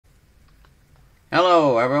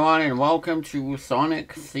Hello everyone and welcome to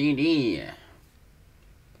Sonic CD.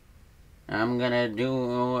 I'm gonna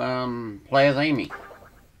do, play as Amy.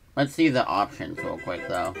 Let's see the options real quick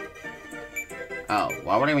though. Oh,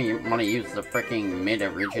 why would I even want to use the freaking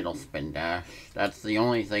mid-original spin dash? That's the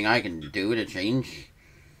only thing I can do to change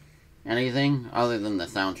anything, other than the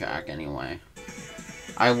soundtrack anyway.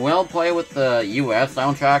 I will play with the US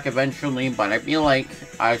soundtrack eventually, but I feel like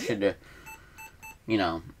I should, you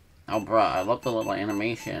know... Oh, bruh, I love the little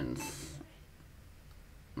animations.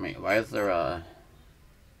 Wait, why is there a...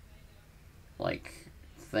 like,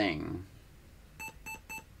 thing?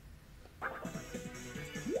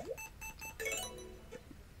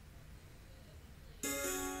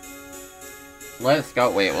 Let's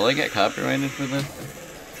go. Wait, will I get copyrighted for this?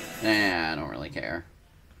 Nah, I don't really care.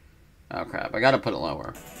 Oh, crap. I gotta put it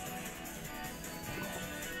lower.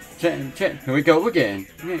 Here we go again.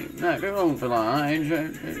 Not wrong for line.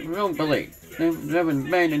 Wrong belief. 7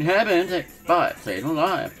 abandoned heavens. 5, stayed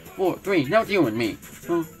alive. 4, 3, now it's you and me.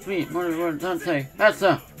 4, 3, what does that say? That's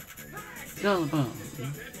a... Gullible.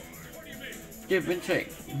 Give and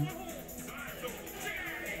take.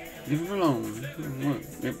 Leave it alone.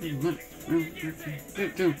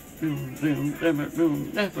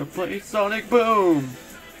 Never play Sonic Boom.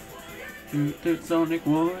 Sonic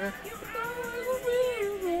War.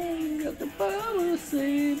 Got the power to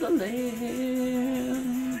save the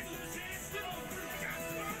land.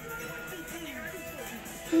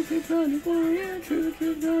 True Sonic Warrior, true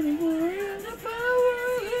Sonic Warrior. The power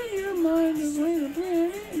in your mind is way to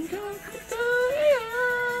play and conquer time.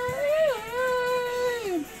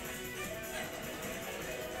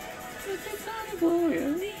 True Sonic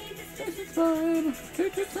Warrior, this is fun.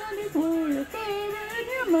 True Sonic Warrior, power in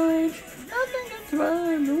your mind. Nothing can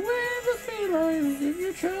survive the way the speed lies. If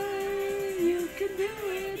you try, you can do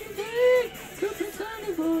anything. True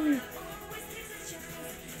Sonic Warrior.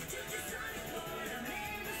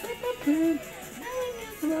 Step up and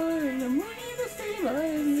fly. The way the speed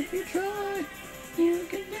lies. If you try, you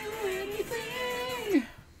can do anything.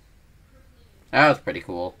 That was pretty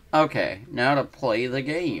cool. Okay, now to play the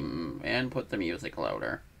game and put the music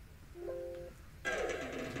louder.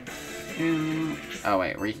 Oh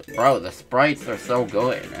wait, bro, the sprites are so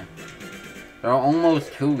good. They're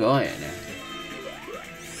almost too good.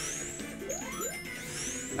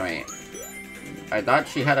 Oh, wait, I thought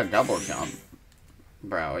she had a double jump.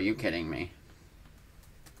 Bro, are you kidding me?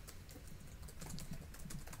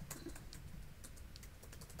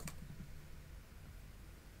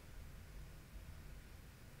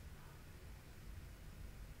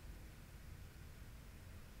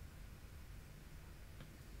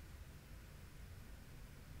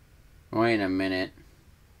 Wait a minute.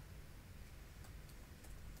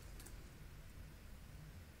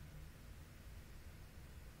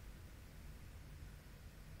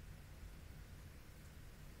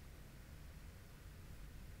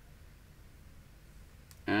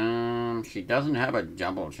 She doesn't have a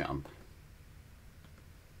double jump.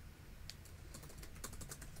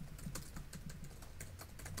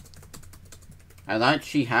 I thought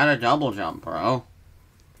she had a double jump, bro.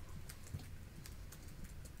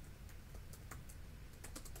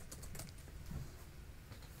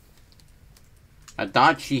 I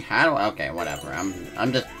thought she had... Okay, whatever.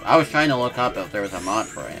 I was trying to look up if there was a mod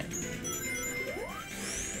for it.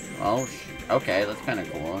 Well, okay, that's kind of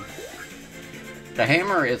cool. The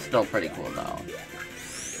hammer is still pretty cool, though.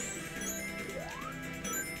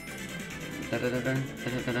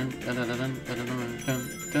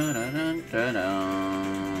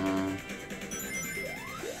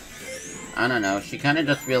 I don't know, she kind of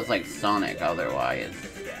just feels like Sonic otherwise.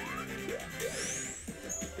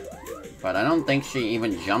 But I don't think she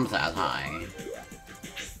even jumps as high.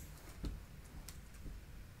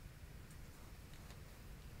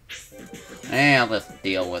 I'll just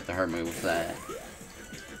deal with her moveset.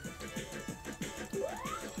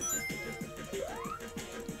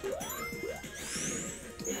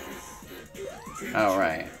 Oh,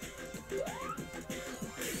 right.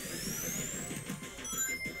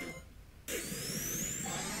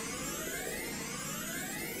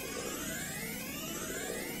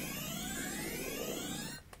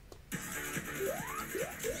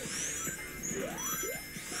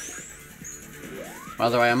 By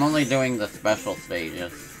the way, I'm only doing the special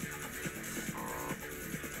stages.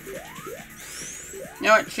 You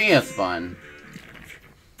know what? She is fun.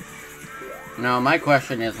 Now, my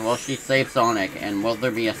question is, will she save Sonic, and will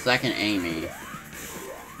there be a second Amy?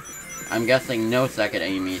 I'm guessing no second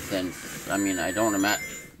Amy, since, I mean, I don't imagine...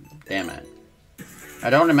 Damn it. I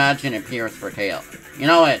don't imagine it appears for Tail. You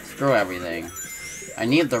know what? Screw everything. I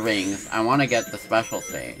need the rings. I want to get the special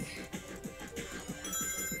stage.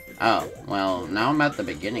 Oh, well, now I'm at the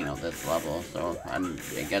beginning of this level, so I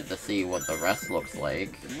get to see what the rest looks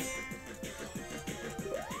like.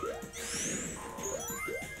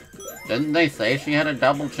 Didn't they say she had a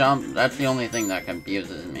double jump? That's the only thing that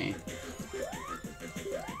confuses me.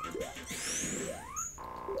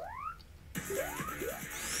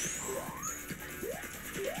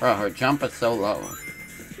 Bro, her jump is so low.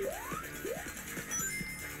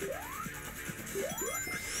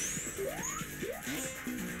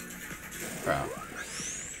 Bro.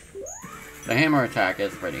 The hammer attack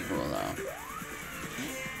is pretty cool, though.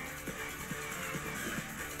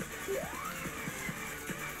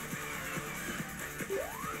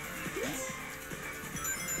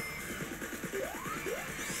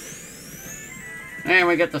 And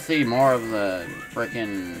we get to see more of the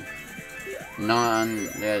frickin' not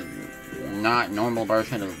normal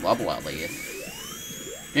version of the level, at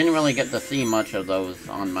least. Didn't really get to see much of those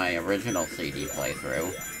on my original CD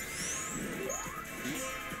playthrough.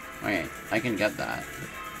 Wait, I can get that.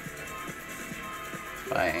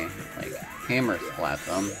 If I, like, hammer splat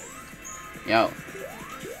them. Yo.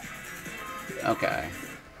 Okay.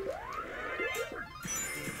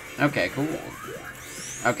 Okay, cool.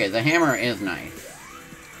 Okay, the hammer is nice.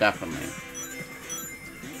 Definitely.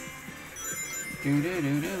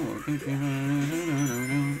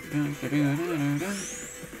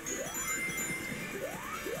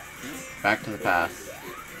 Back to the past.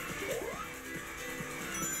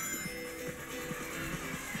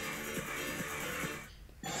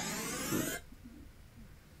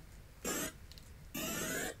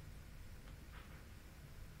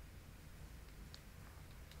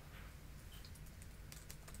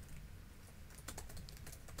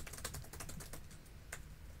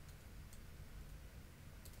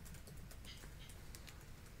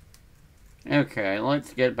 Okay,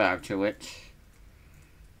 let's get back to it.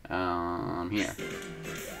 Here.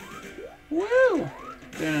 Woo!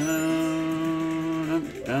 Dun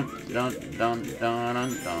dun dun dun dun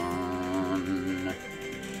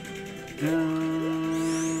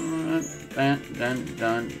dun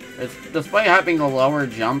dun. It's despite having a lower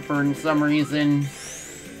jump for some reason,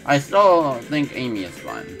 I still think Amy is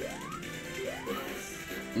fun.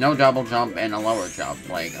 No double jump and a lower jump.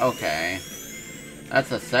 Like, okay.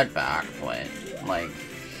 That's a setback, but, like,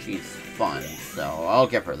 she's fun, so I'll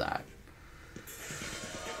give her that.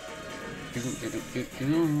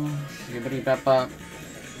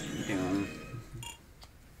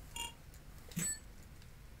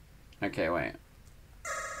 Okay, wait.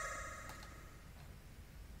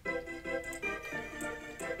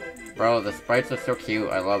 Bro, the sprites are so cute.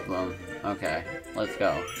 I love them. Okay, let's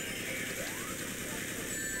go.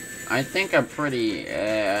 I think I'm pretty,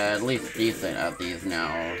 at least decent at these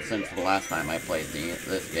now, since the last time I played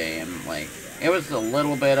this game. Like, it was a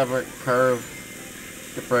little bit of a curve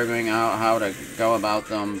to figuring out how to go about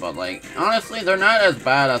them, but, like, honestly, they're not as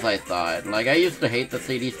bad as I thought. Like, I used to hate the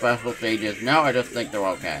CD special stages, now I just think they're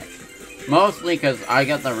okay. Mostly because I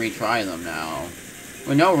get to retry them now.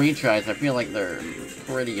 With no retries, I feel like they're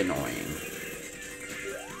pretty annoying.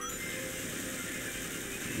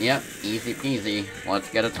 Yep, easy peasy. Let's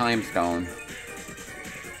get a time stone.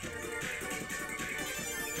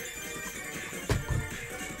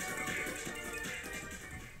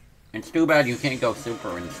 It's too bad you can't go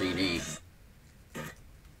super in CD.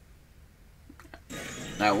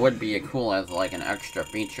 That would be cool as like an extra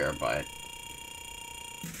feature, but...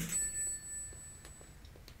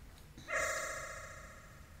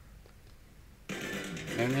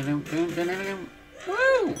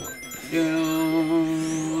 Woo!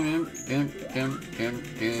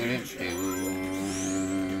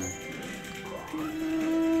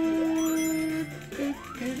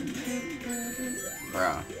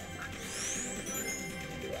 Bruh.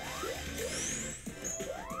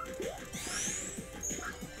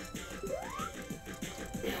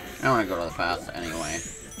 I want to go to the past anyway.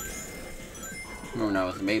 Who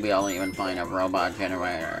knows, maybe I'll even find a robot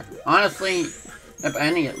generator. Honestly, if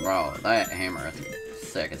any... Bro, that hammer is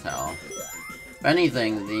sick as hell. If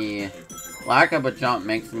anything, the lack of a jump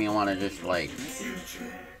makes me want to just, like...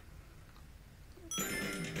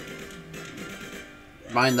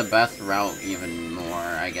 find the best route even more,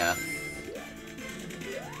 I guess.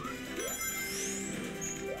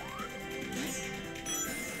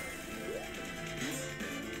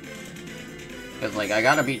 Because, like, I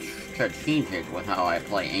gotta be strategic with how I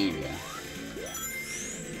play Amy.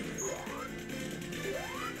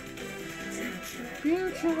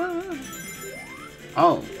 Future.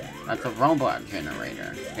 Oh, that's a robot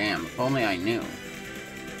generator. Damn, if only I knew.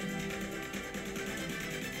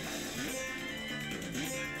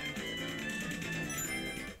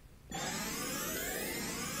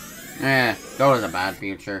 Go to the bad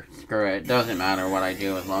future. Screw it. Doesn't matter what I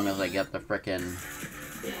do as long as I get the frickin'...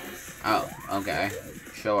 Oh, okay.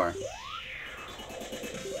 Sure.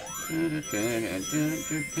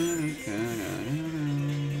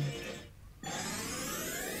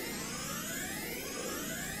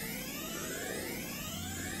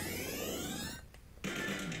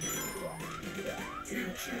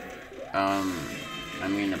 I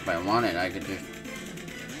mean, if I wanted, I could just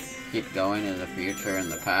keep going to the future and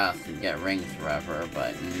the past and get rings forever,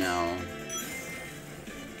 but no.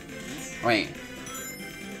 Wait.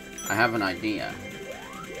 I have an idea.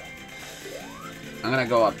 I'm gonna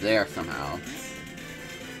go up there somehow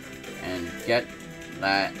and get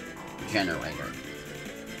that generator.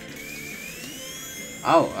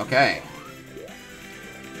 Oh, okay.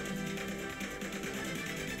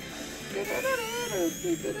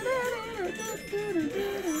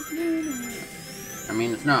 I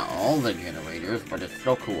mean, it's not all the generators, but it's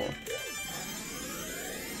still cool.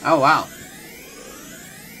 Oh, wow.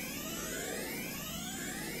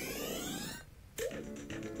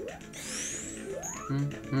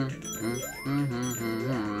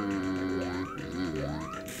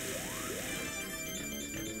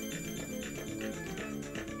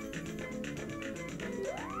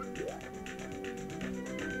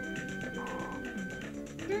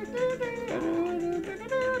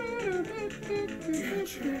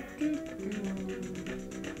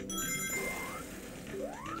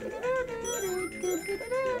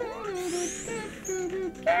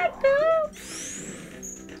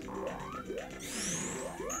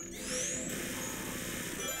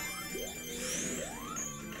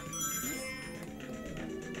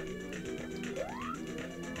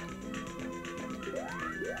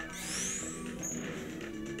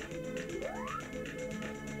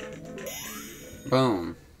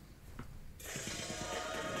 Boom.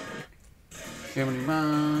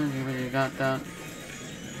 Shibbity-bah,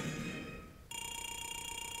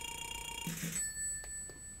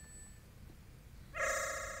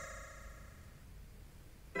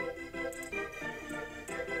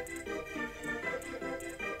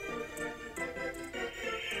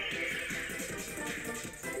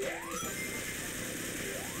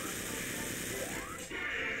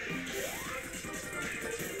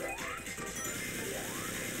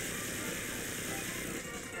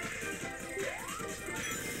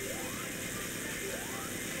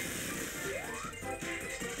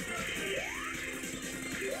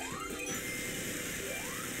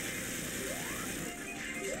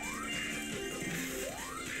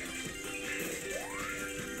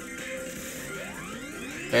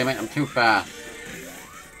 damn it, I'm too fast.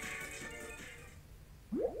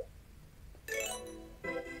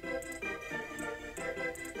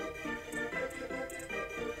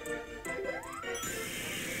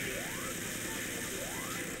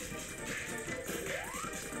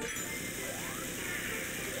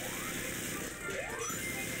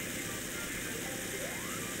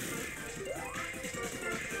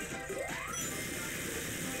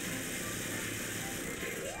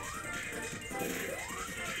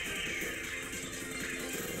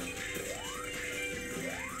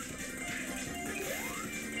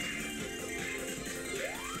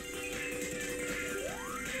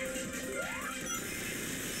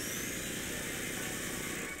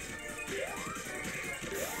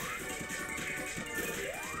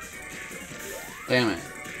 Damn it.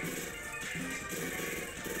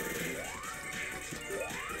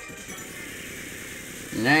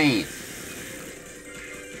 Nice.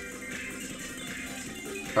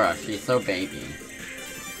 Bruh, she's so baby.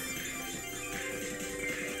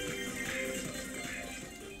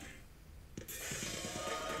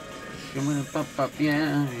 Shibbity-bop-bop,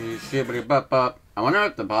 yeah. Shibbity-bop-bop. I wonder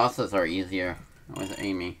if the bosses are easier with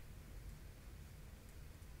Amy.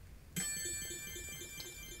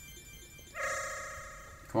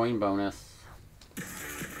 Coin bonus.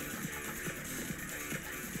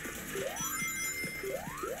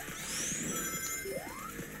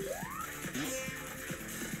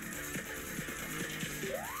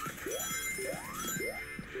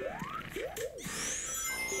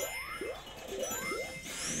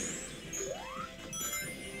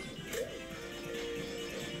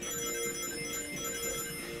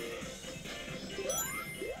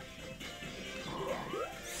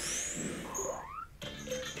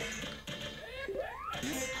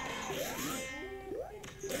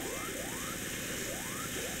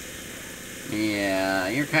 Yeah,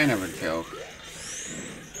 you're kind of a joke.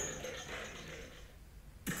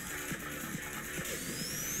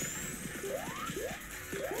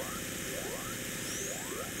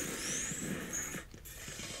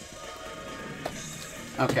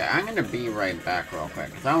 Okay, I'm gonna be right back real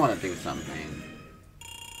quick, because I want to do something.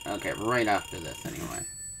 Okay, right after this, anyway.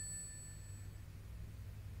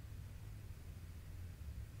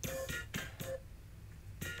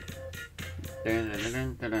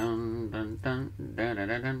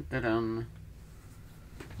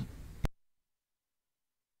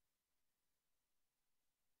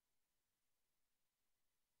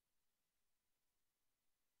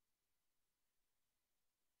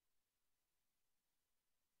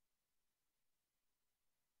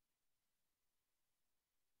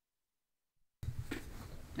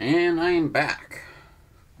 And I am back.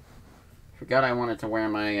 Forgot I wanted to wear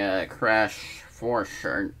my Crash 4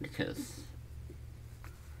 shirt, because,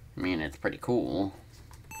 I mean, it's pretty cool.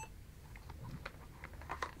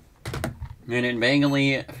 And it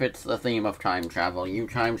vaguely fits the theme of time travel. You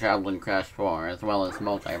time travel in Crash 4, as well as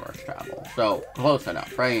multiverse travel. So, close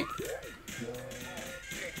enough, right?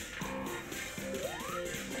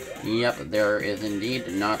 Yep, there is indeed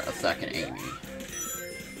not a second Amy.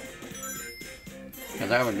 Because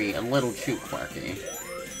that would be a little too quirky.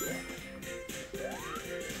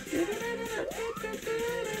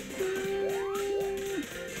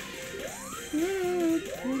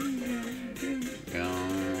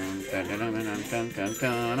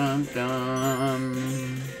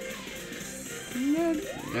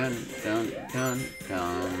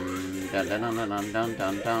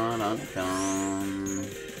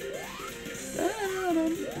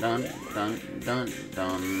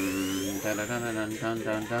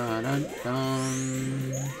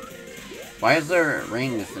 Why is there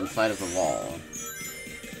rings inside of the wall?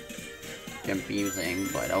 Confusing,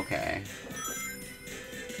 but okay.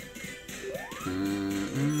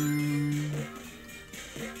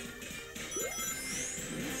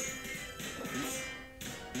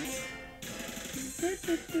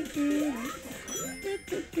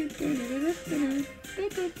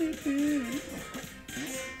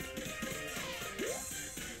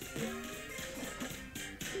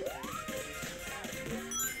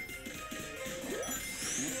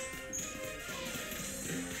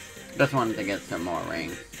 Just wanted to get some more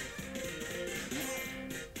rings.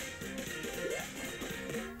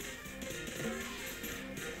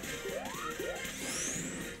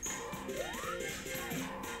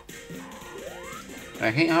 I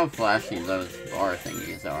hate how flashy those bar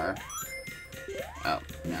thingies are. Oh,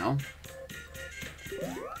 no?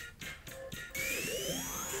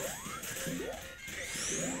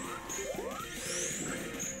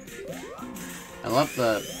 I love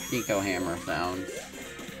the Pico Hammer sounds.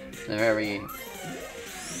 They're very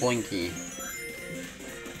blinky.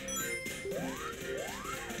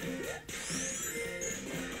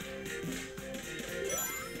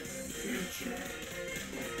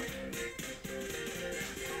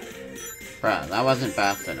 Bruh, that wasn't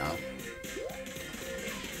fast enough.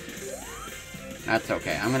 That's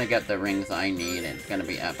okay. I'm gonna get the rings I need, and it's gonna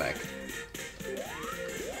be epic.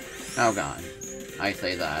 Oh god. I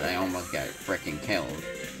say that, I almost get freaking killed.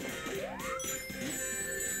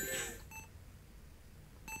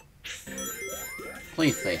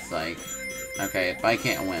 Please say psych. Okay, if I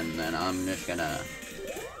can't win, then I'm just gonna...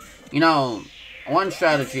 You know, one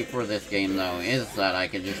strategy for this game, though, is that I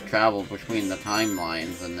can just travel between the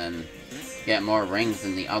timelines and then get more rings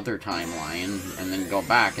in the other timeline, and then go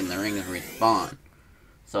back and the rings respawn.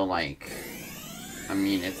 So, like, I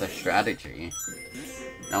mean, it's a strategy.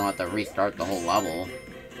 I don't have to restart the whole level.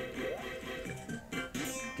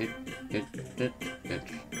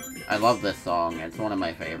 I love this song. It's one of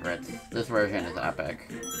my favorites. This version is epic.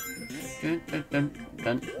 There's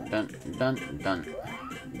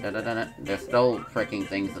still freaking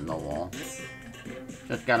things in the wall.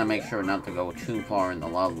 Just gotta make sure not to go too far in the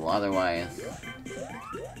level, otherwise...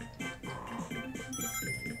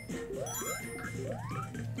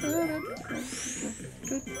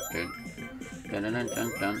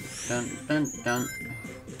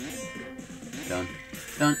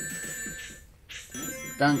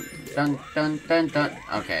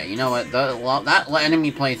 Okay, you know what? That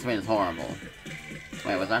enemy placement is horrible.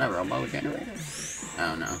 Wait, was that a robo generator?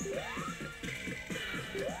 Oh no.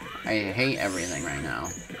 I hate everything right now.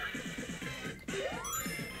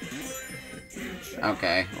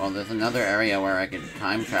 Okay, well there's another area where I could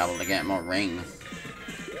time travel to get more rings.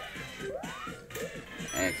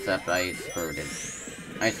 Except I screwed it.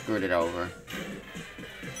 I screwed it over.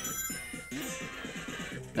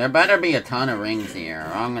 There better be a ton of rings here,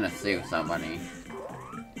 or I'm gonna sue somebody.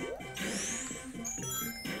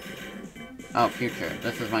 Oh, future.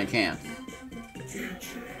 This is my chance.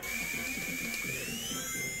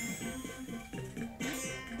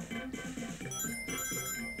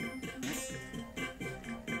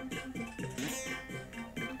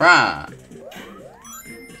 Bruh!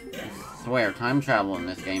 I swear, time travel in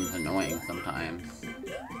this game is annoying sometimes.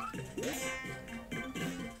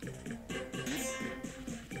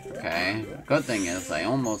 Okay, good thing is I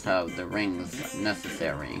almost have the rings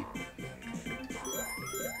necessary.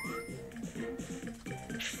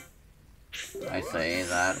 I say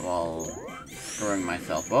that while screwing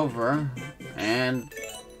myself over and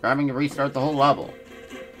grabbing to restart the whole level.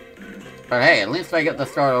 But hey, at least I get to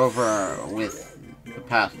start over with the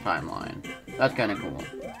past timeline. That's kinda cool.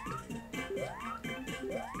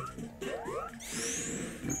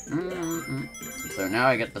 So now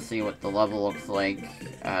I get to see what the level looks like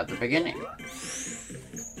at the beginning.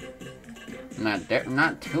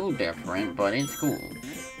 Not too different, but it's cool.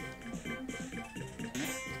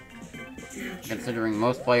 Considering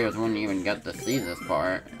most players wouldn't even get to see this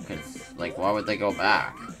part, because, like, why would they go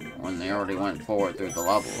back when they already went forward through the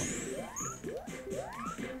level?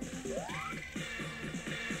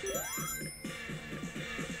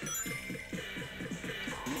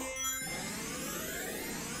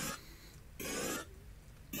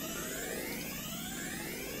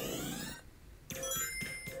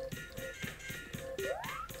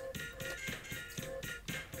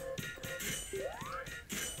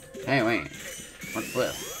 Hey, wait. What's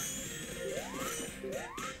this?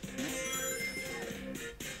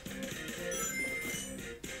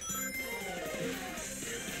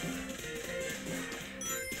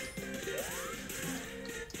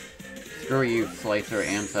 Screw you, Slicer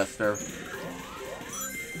Ancestor.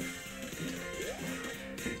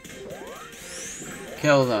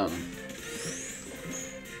 Kill them.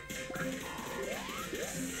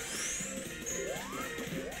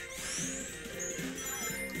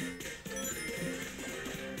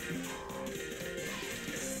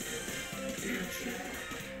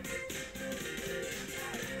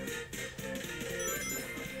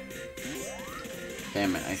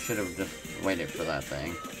 Damn it, I should have just waited for that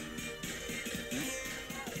thing.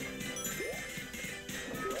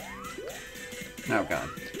 Oh god.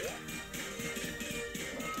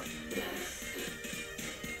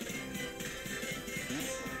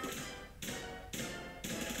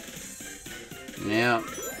 Yeah,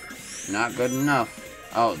 not good enough.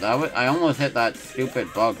 Oh, I almost hit that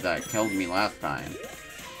stupid bug that killed me last time.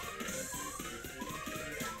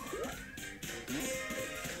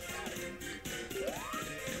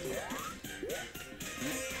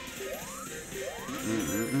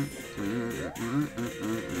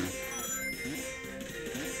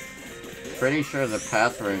 Pretty sure the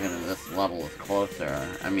past version of this level is closer.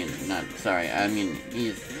 I mean,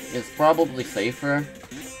 it's probably safer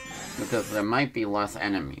because there might be less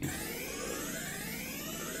enemies.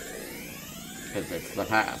 Because it's the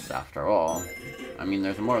past, after all. I mean,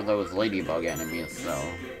 there's more of those ladybug enemies, so...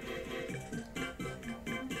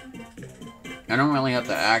 I don't really have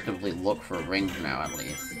to actively look for rings now, at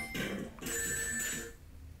least.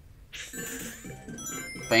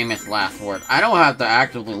 Famous last word. I don't have to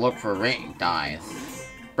actively look for ring dies.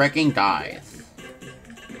 Freaking dies.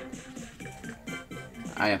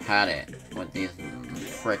 I have had it with these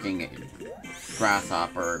freaking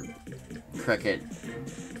grasshopper cricket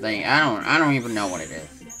thing. I don't even know what it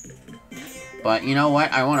is. But you know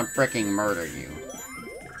what? I want to freaking murder you.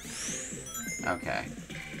 Okay.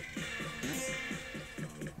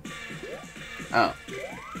 Oh.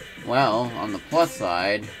 Well, on the plus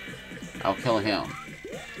side, I'll kill him.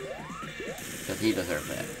 Because he deserves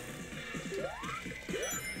it.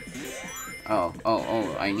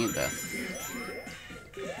 Oh, I need this.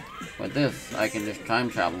 With this, I can just time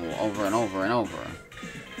travel over and over and over.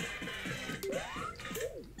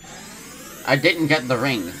 I didn't get the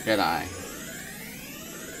rings, did I?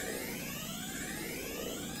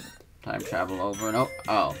 Time travel over and over.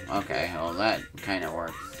 Oh, okay. Well, that kind of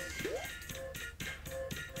works.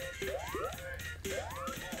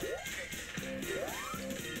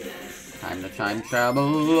 Time to time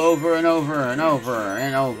travel over and over and over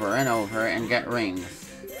and over and over and get rings.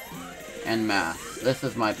 En masse. This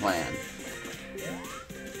is my plan.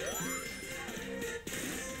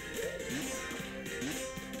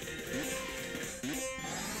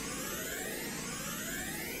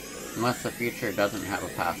 Unless the future doesn't have a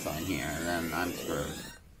pass on here, then I'm screwed.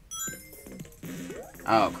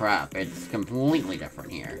 Oh crap, it's completely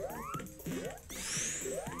different here.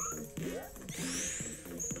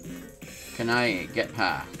 Can I get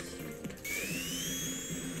past?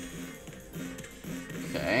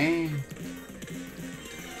 Okay.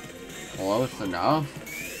 Close enough.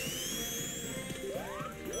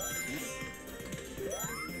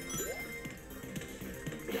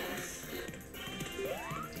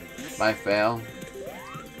 If I fail,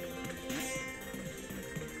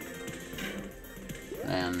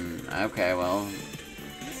 And, okay, well,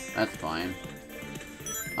 that's fine.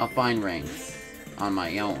 I'll find rings on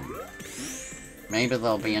my own. Maybe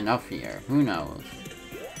there'll be enough here. Who knows?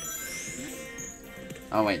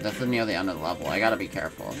 Oh wait, this is near the end of the level. I gotta be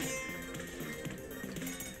careful.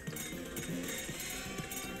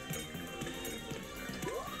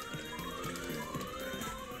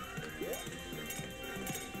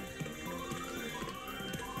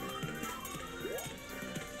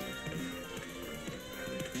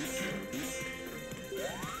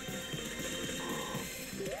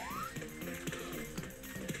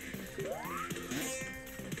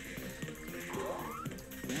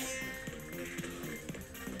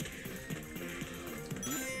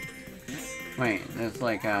 Wait, there's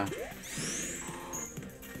like a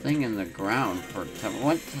thing in the ground for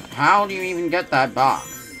what? How do you even get that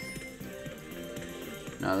box?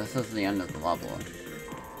 No, this is the end of the level.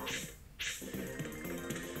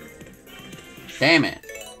 Damn it!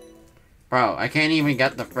 Bro, I can't even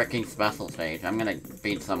get the freaking special stage. I'm gonna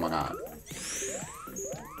beat someone up.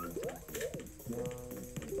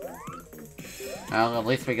 Well, at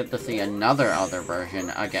least we get to see another other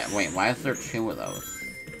version again. Wait, why is there two of those?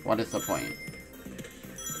 What is the point?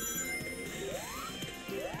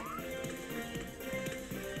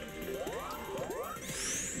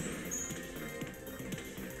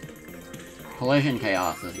 Collision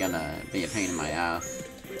Chaos is gonna be a pain in my ass.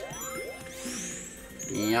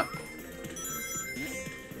 Yep.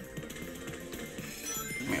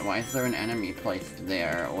 Wait, why is there an enemy placed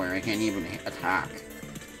there where I can't even attack?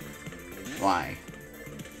 Why?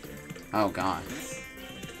 Oh god.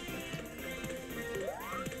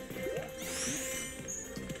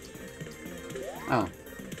 Oh,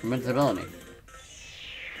 invincibility.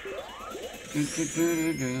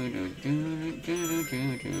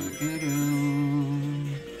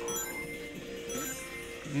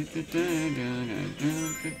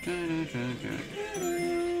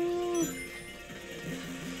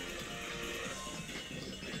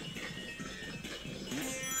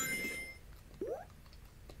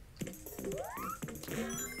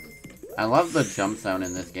 I love the jump sound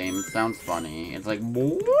in this game. It sounds funny. It's like,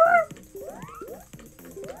 what?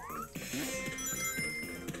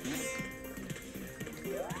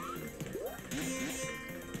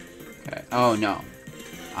 Okay. Oh no.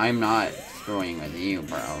 I'm not screwing with you,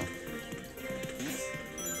 bro.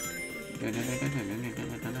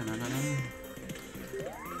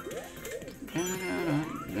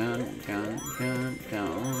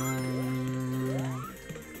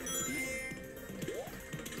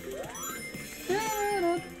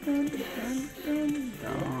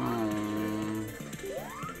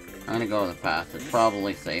 I'm gonna go with the path. It's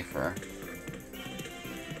probably safer.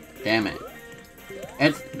 Damn it.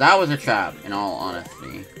 That was a trap, in all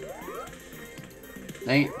honesty.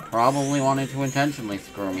 They probably wanted to intentionally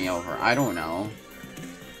screw me over. I don't know.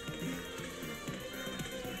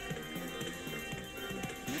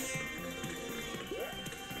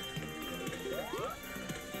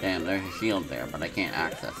 Damn, there's a shield there, but I can't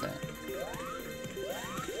access it.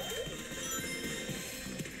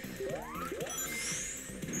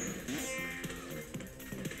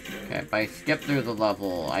 Okay, if I skip through the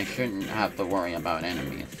level, I shouldn't have to worry about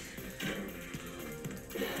enemies.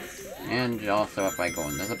 And also if I go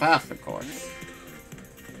into the path, of course.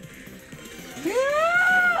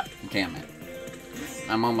 Damn it.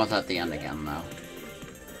 I'm almost at the end again, though.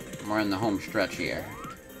 We're in the home stretch here.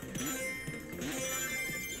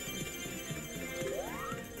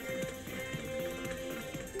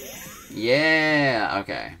 Yeah!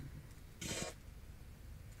 Okay.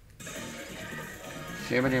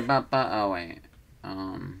 Shibbity-bop-bop. Oh, wait.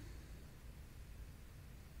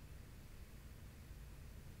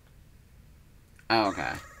 Oh,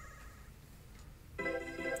 okay.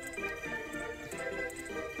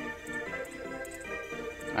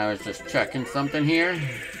 I was just checking something here.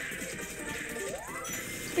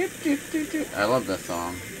 I love this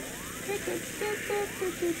song.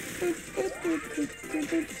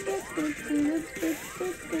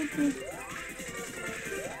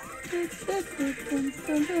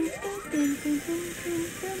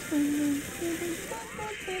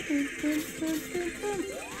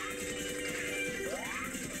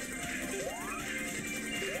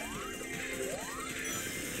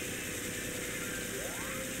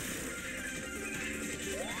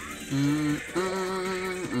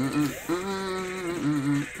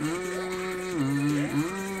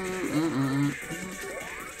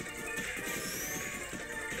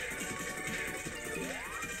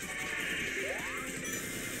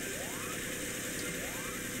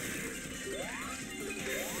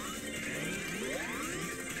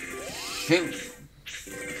 Shoot.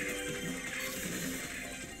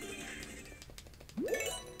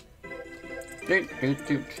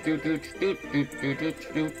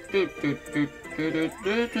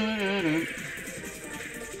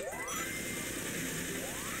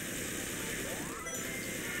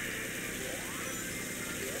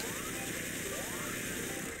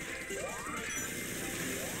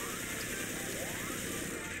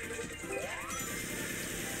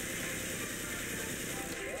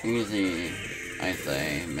 Easy, I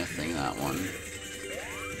say, missing that one.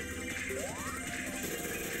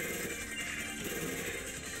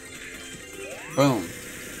 Boom.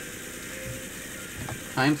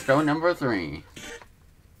 Time stone number 3.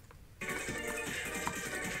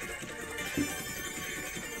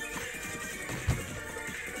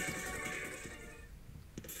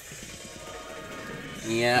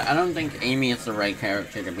 Yeah, I don't think Amy is the right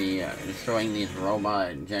character to be destroying these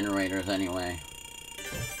robot generators anyway.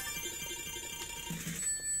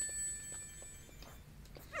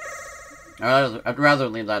 I'd rather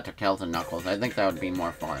leave that to Tails and Knuckles. I think that would be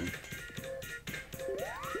more fun.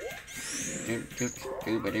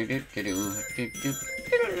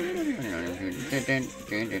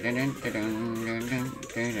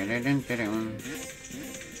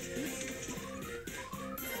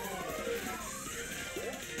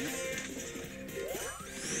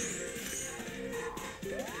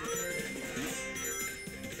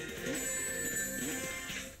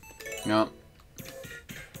 Nope.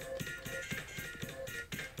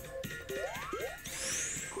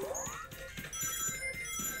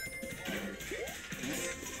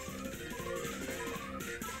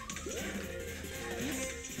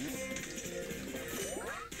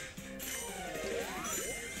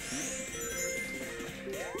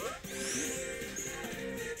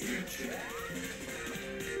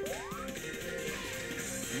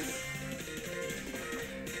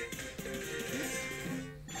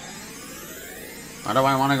 Why do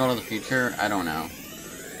I want to go to the future? I don't know.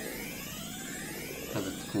 Because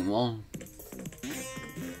it's cool.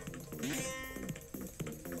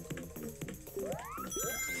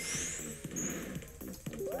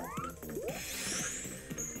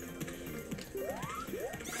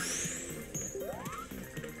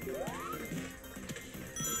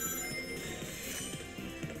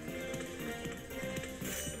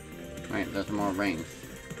 Right, there's more rings.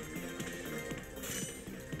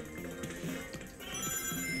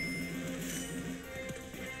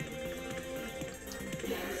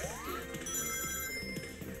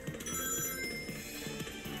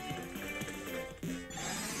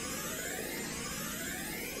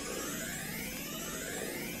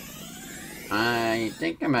 I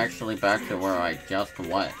think I'm actually back to where I just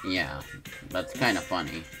was. Yeah, that's kind of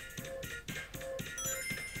funny.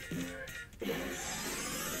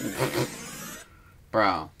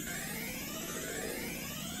 Bro.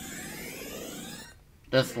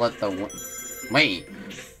 Just let the... Wait.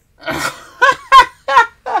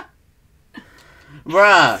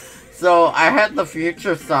 Bruh. So, I had the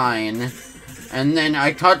future sign, and then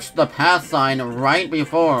I touched the past sign right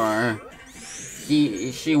before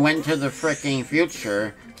she went to the freaking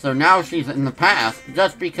future. So now she's in the past,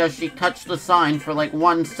 just because she touched the sign for like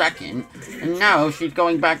 1 second. And now she's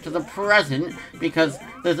going back to the present, because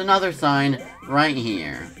there's another sign right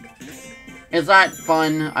here. Is that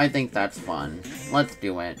fun? I think that's fun. Let's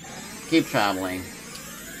do it. Keep traveling.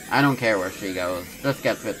 I don't care where she goes. Just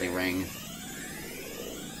get 50 rings.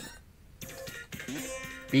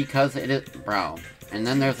 Because it is... Bro. And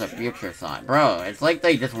then there's a future sign. Bro, it's like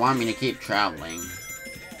they just want me to keep traveling.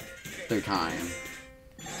 Through time.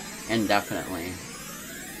 Indefinitely.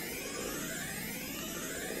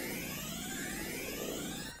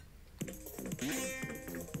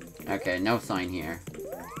 Okay, no sign here.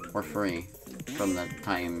 We're free from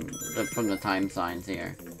the time signs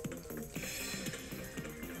here.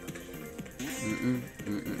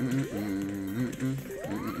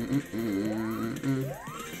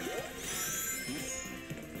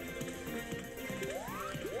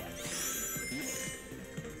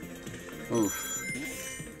 Oof.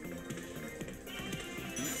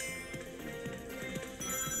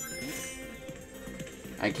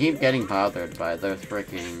 I keep getting bothered by those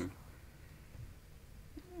freaking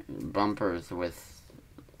bumpers with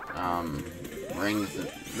rings.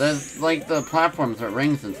 There's like the platforms with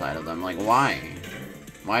rings inside of them. Like, why?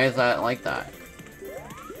 Why is that like that?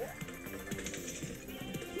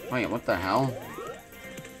 Wait, what the hell?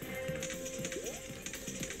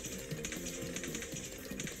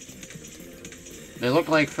 They look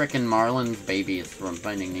like frickin' Marlin's babies from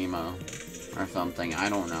Finding Nemo. Or something, I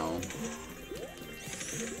don't know.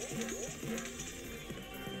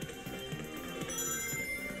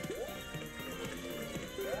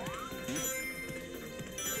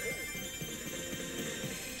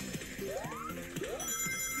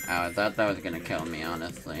 Oh, I thought that was gonna kill me,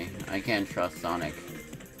 honestly. I can't trust Sonic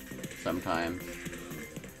sometimes.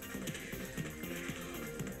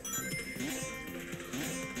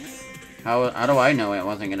 How do I know it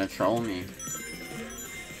wasn't gonna troll me?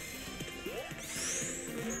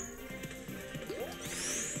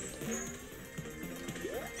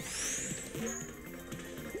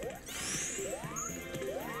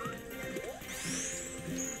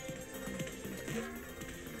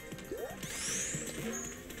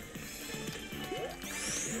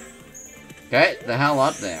 Get the hell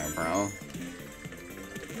up there, bro.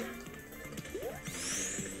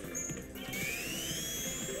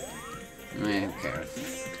 Who cares?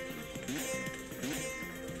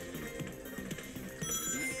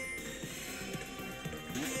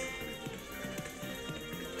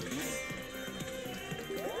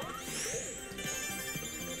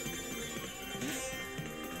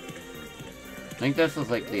 I think this is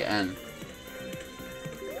like the end.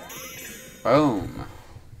 Boom.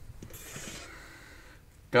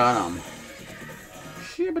 Got him.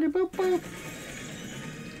 Shibbity boop boop.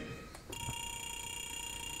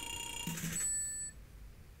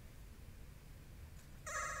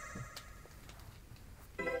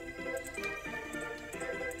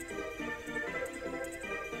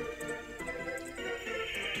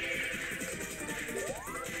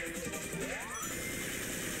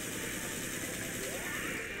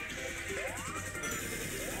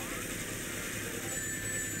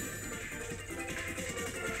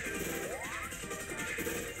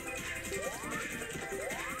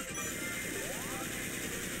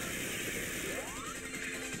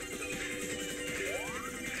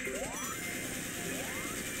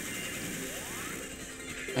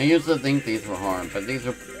 I used to think these were hard, but these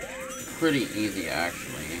are pretty easy,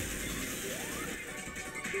 actually.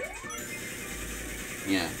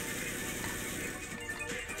 Yeah.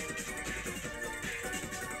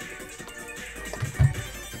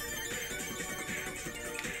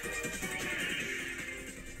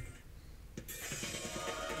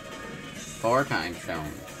 Four time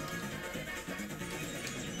stone.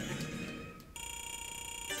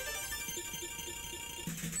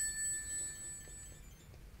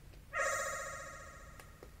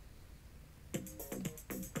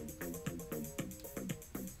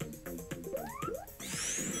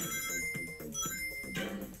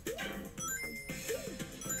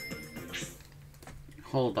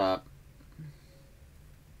 Hold up.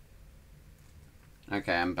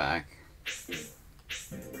 Okay, I'm back.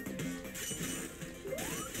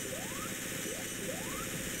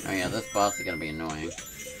 Oh yeah, this boss is gonna be annoying.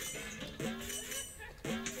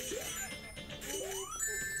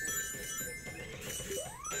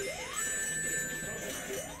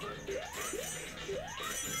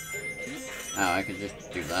 Oh, I could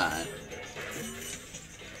just do that.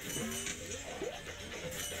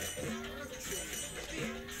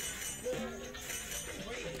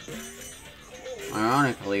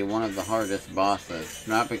 Ironically, one of the hardest bosses.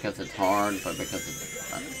 Not because it's hard, but because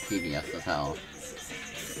it's tedious as hell.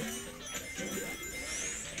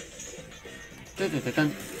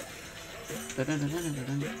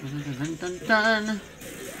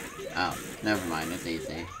 Oh, never mind, it's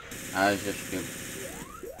easy. I was just stupid.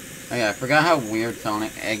 Oh yeah, I forgot how weird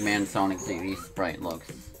Eggman Sonic TV sprite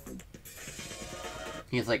looks.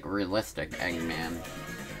 He's like realistic Eggman.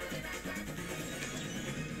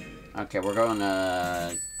 Okay, we're going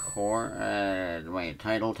to wait,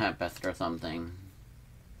 Tidal Tempest or something.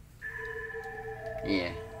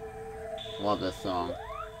 Yeah. Love this song.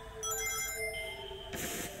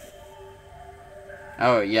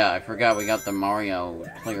 Oh yeah, I forgot we got the Mario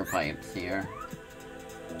clear pipes here.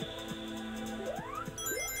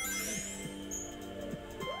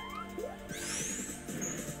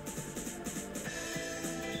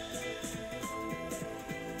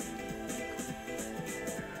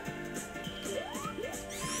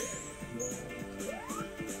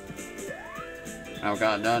 Oh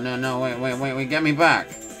god, no, wait, get me back!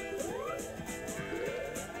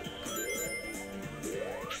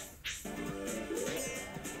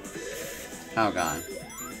 Oh god.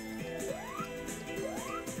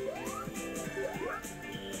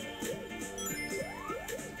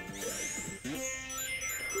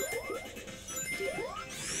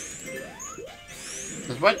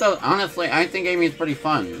 Honestly, I think Amy's pretty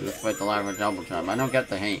fun, despite the lack of a double jump. I don't get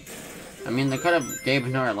the hate. I mean, they could have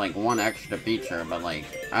given her, like, one extra feature, but, like,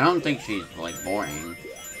 I don't think she's, like, boring.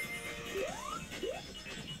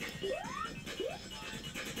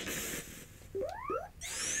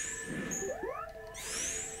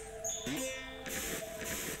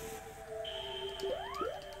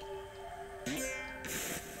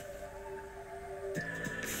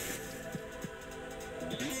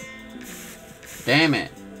 Damn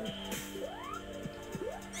it.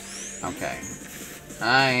 Okay.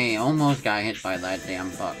 I almost got hit by that damn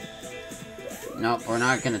fuck. Nope, we're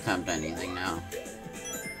not gonna attempt anything now.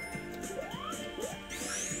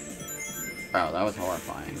 Bro, that was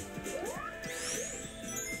horrifying.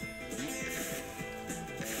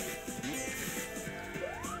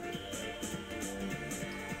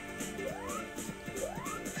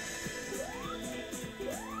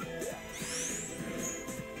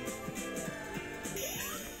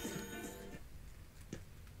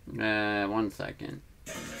 One second.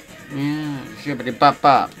 Yeah, shibbity bop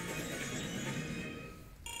bop.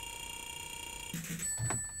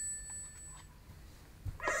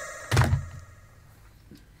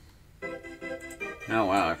 Oh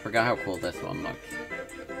wow, I forgot how cool this one looks.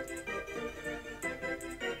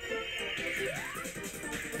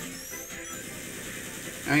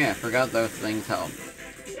 Oh yeah, I forgot those things help.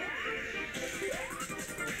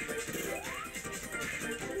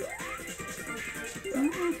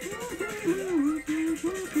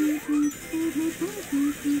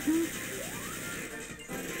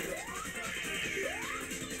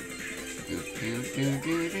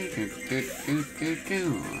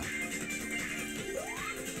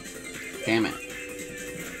 Damn it.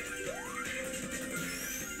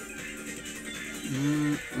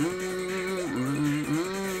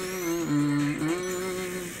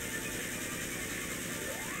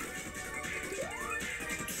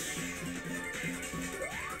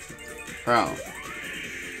 Bro.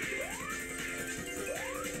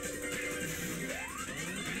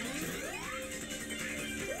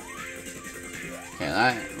 Okay,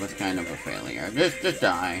 that was kind of a failure. Just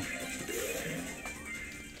die.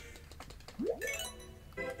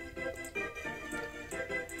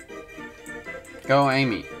 Go,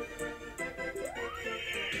 Amy.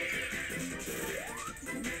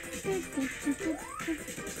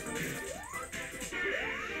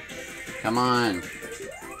 Come on.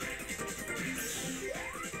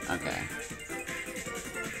 Okay.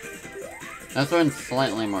 This one's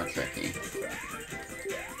slightly more tricky.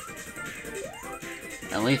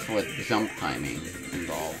 At least with jump timing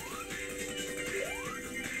involved.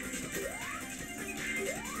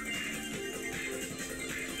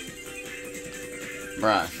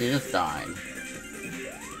 Bruh, she just died.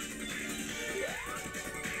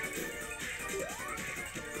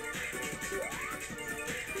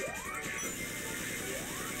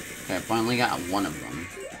 Okay, I finally got one of them.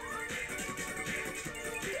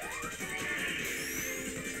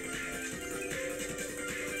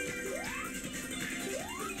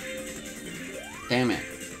 Damn it.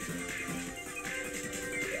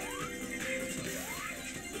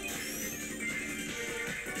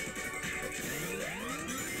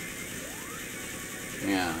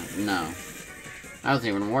 Yeah, no. That was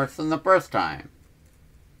even worse than the first time.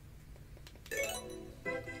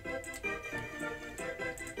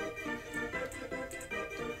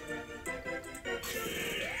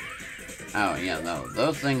 Oh, yeah, no.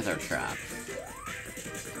 Those things are traps.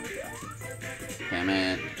 Damn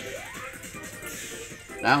it.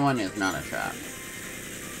 That one is not a trap.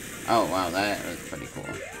 Oh, wow, that was pretty cool.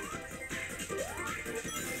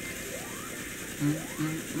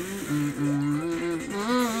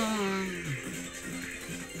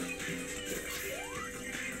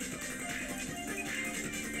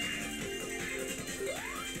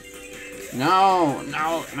 No,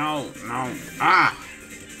 no, no, no. Ah!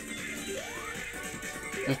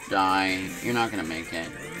 Just die. You're not gonna make it.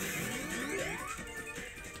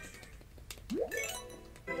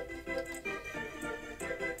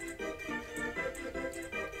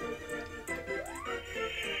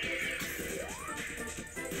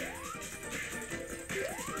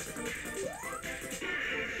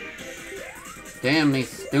 Damn, these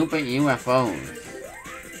stupid UFOs.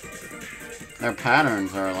 Their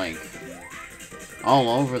patterns are like all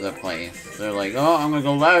over the place. They're like, oh, I'm gonna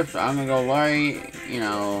go left, I'm gonna go right, you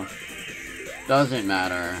know, doesn't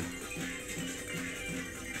matter.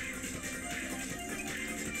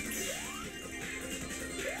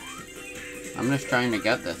 I'm just trying to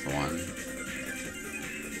get this one.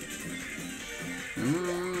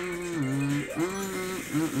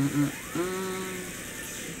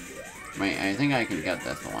 Wait, I think I can get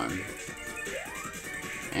this one.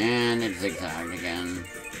 And it zigzagged again.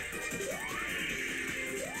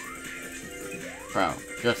 Bro,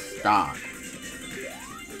 just stop.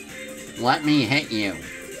 Let me hit you.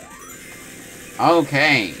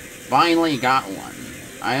 Okay, finally got one.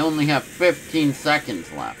 I only have 15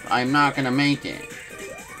 seconds left. I'm not gonna make it.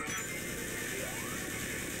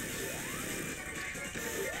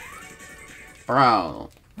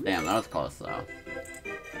 Bro. Damn, that was close though.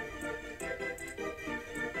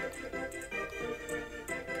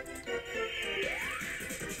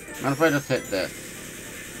 What if I just hit this?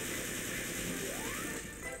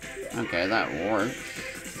 Okay, that works.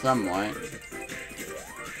 Somewhat.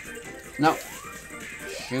 No!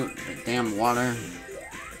 Shoot, the damn water.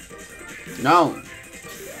 No!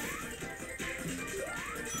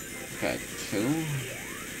 Okay, 2.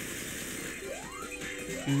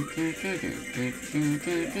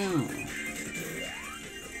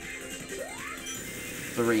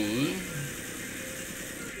 3.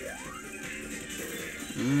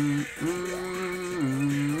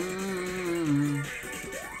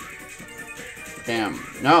 Damn.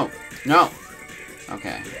 No! No!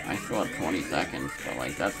 Okay, I still have 20 seconds, but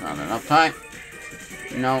like, that's not enough time.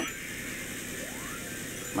 Nope.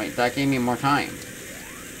 Wait, that gave me more time.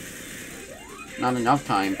 Not enough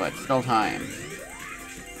time, but still time.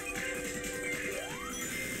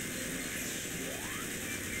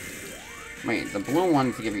 Wait, the blue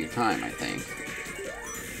ones give you time, I think.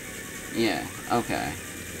 Yeah, okay.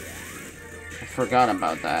 I forgot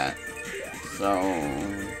about that. So...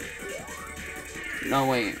 No,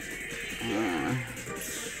 wait.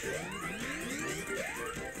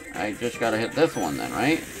 I just gotta hit this one then,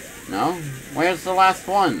 right? No? Where's the last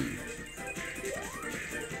one?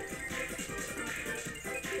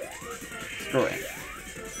 Screw it.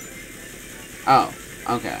 Oh,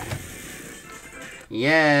 okay.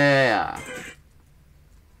 Yeah!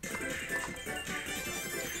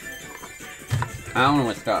 I don't know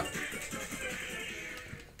what's up.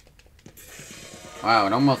 Wow,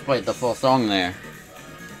 it almost played the full song there.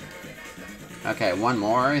 Okay, one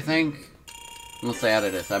more, I think? Unless they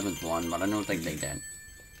added a 7th one, but I don't think they did.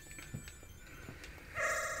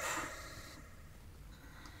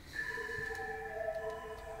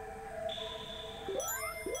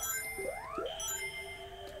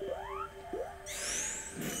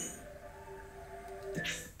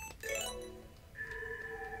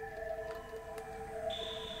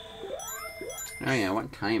 Oh yeah,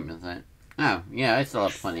 what time is it? Oh, yeah, I still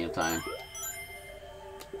have plenty of time.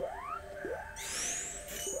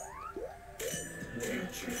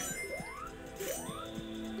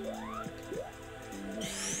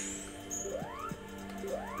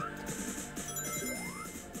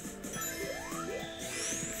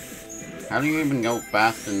 How do you even go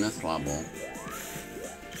fast in this level?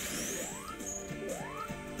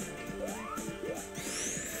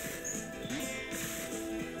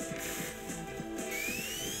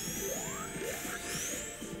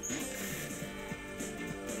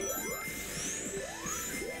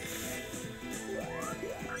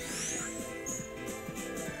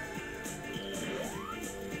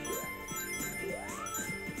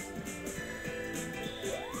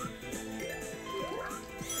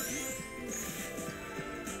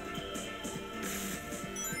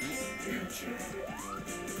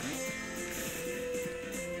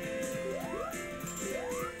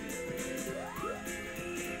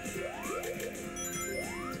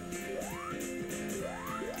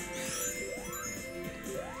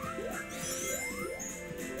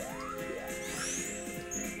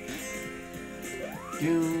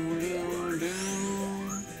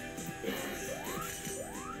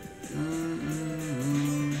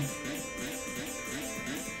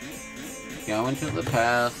 Go into the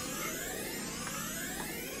past.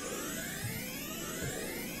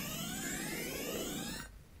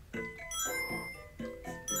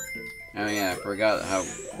 Oh yeah, I forgot how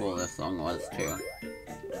cool this song was too.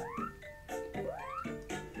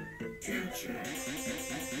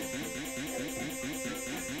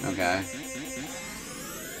 Okay.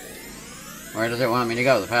 Where does it want me to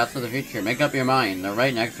go? The past or the future? Make up your mind. They're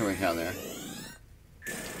right next to each other.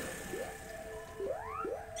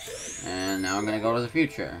 And now I'm gonna go to the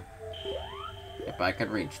future. If I could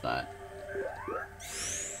reach that.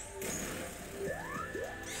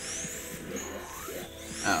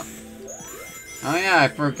 Oh. Oh yeah, I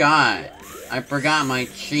forgot. I forgot my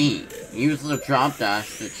cheat. Use the drop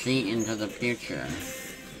dash to cheat into the future.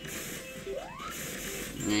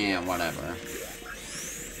 Yeah, whatever.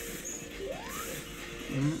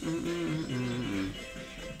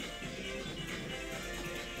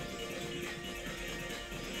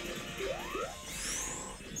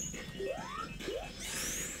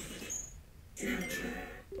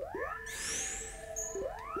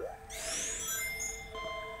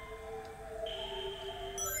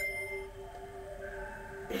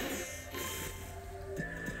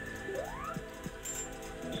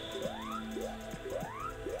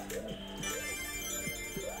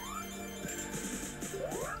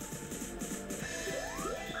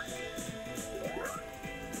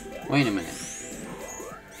 Wait a minute.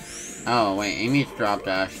 Oh, wait, Amy's drop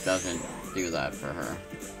dash doesn't do that for her.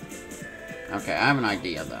 Okay, I have an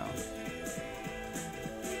idea, though.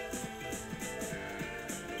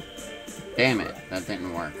 Damn it, that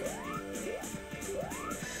didn't work.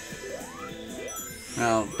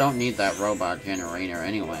 Well, don't need that robot generator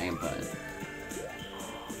anyway, but...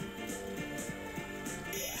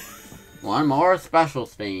 One more special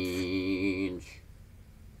stage.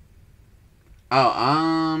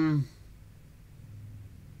 Oh,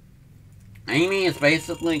 Amy is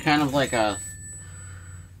basically kind of like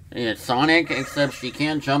it's Sonic, except she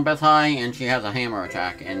can't jump as high, and she has a hammer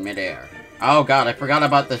attack in midair. Oh god, I forgot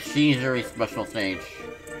about the Shizuri special stage.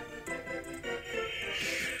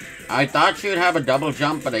 I thought she would have a double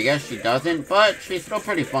jump, but I guess she doesn't, but she's still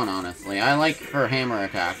pretty fun, honestly. I like her hammer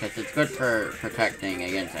attack, because it's good for protecting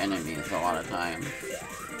against enemies a lot of times.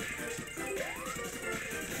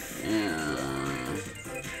 Yeah.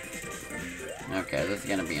 Okay, this is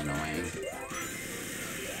gonna be annoying.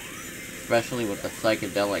 Especially with the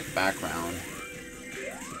psychedelic background.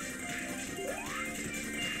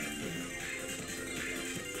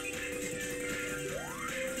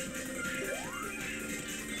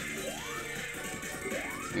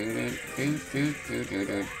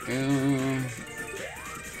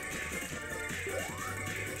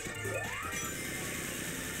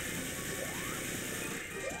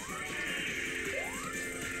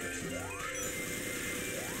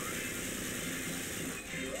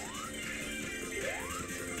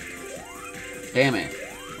 Damn it.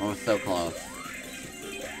 I was so close.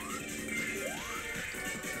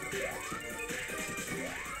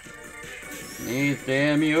 These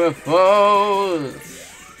damn UFOs!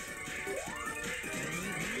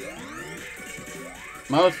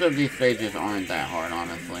 Most of these stages aren't that hard,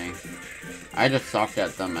 honestly. I just sucked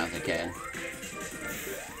at them as a kid.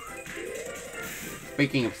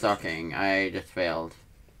 Speaking of sucking, I just failed.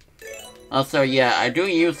 Also, yeah, I do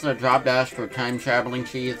use the drop dash for time traveling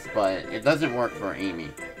cheese, but it doesn't work for Amy.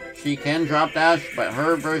 She can drop dash, but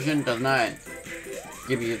her version does not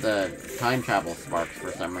give you the time travel sparks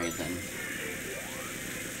for some reason.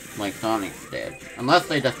 Like Sonic's did. Unless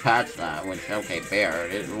they just patched that, which, okay, fair,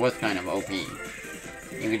 it was kind of OP.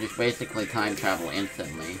 You could just basically time travel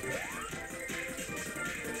instantly.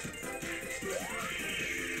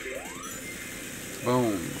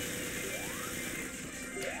 Boom.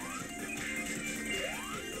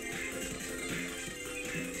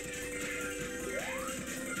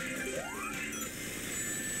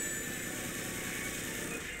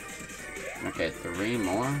 Okay, 3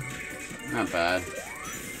 more? Not bad.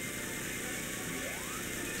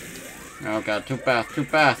 Oh god, too fast, too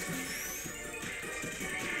fast!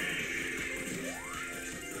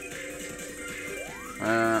 Where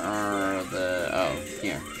are the... oh,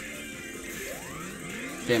 here.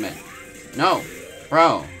 Damn it. No!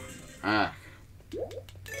 Bro! Ah.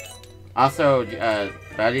 Also,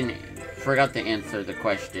 forgot to answer the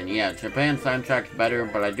question. Yeah, Japan soundtrack's better,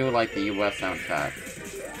 but I do like the US soundtrack,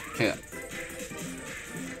 too.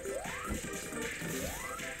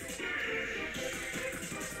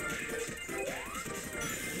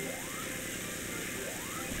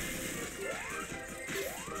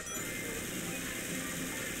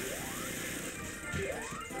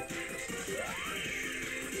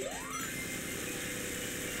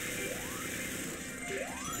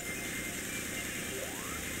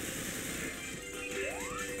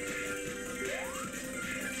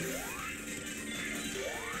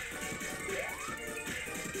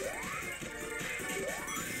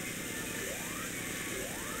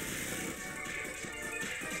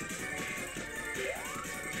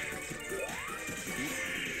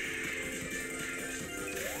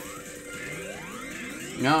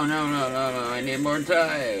 No, I need more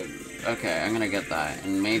time. Okay, I'm gonna get that,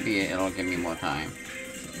 and maybe it'll give me more time.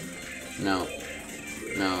 No.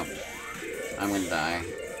 No. I'm gonna die.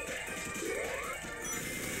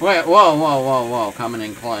 Wait, whoa, coming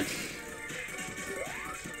in clutch.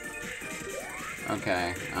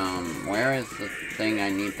 Okay, where is the thing I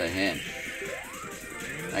need to hit?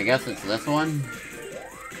 I guess it's this one?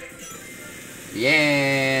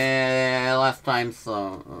 Yeah, last time,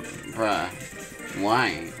 so... bruh.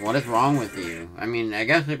 Why? What is wrong with you? I mean, I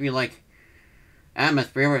guess if you like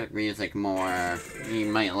atmospheric music more, you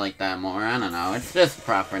might like that more. I don't know. It's just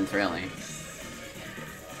preference, really.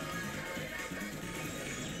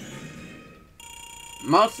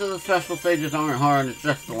 Most of the special stages aren't hard, it's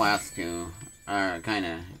just the last two are kind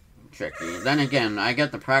of tricky. Then again, I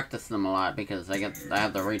get to practice them a lot because I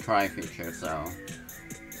have the retry feature, so...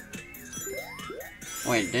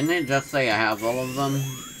 Wait, didn't it just say I have all of them?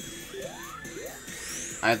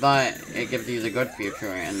 I thought it gives you the good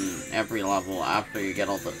feature in every level after you get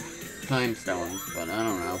all the time stones, but I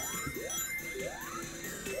don't know.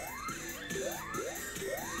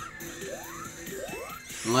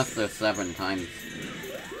 Unless there's 7 times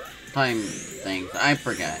time things. I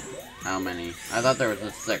forget how many. I thought there was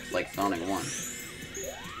just 6, like Sonic 1.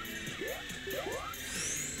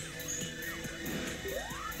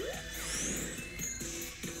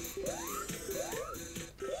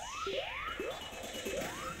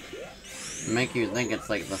 Make you think it's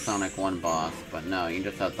like the Sonic 1 boss, but no, you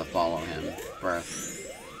just have to follow him first.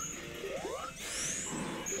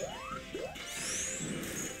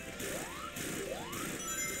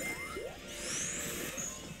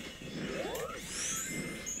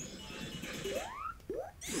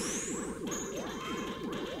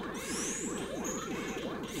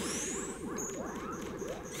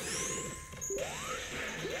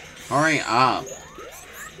 Hurry up!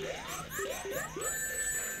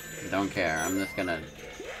 Don't care, I'm just gonna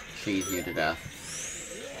cheese you to death.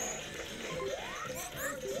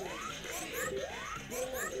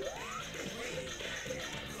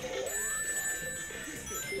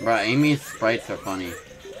 Bruh, Amy's sprites are funny.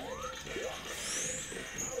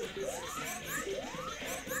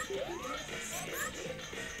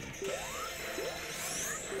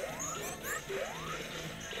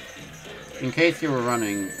 In case you were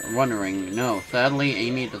wondering, no, sadly,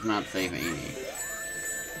 Amy does not save Amy.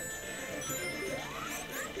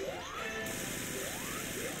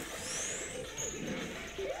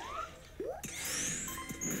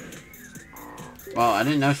 Well, I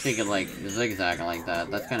didn't know she could, like, zigzag like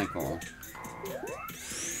that. That's kinda cool.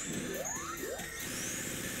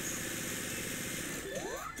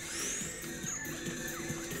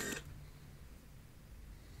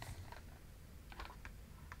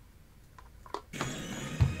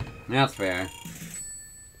 That's fair.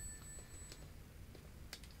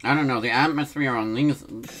 I don't know, the atmosphere on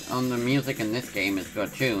the music in this game is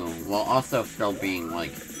good too, while also still being,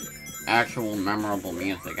 like, actual memorable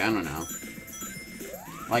music. I don't know.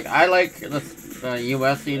 Like, I like the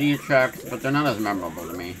US CD tracks, but they're not as memorable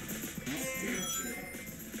to me.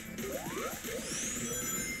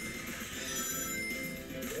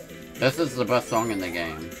 This is the best song in the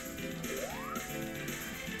game.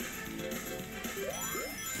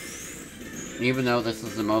 Even though this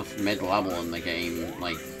is the most mid-level in the game,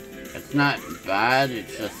 like, it's not bad,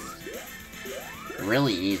 it's just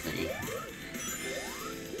really easy.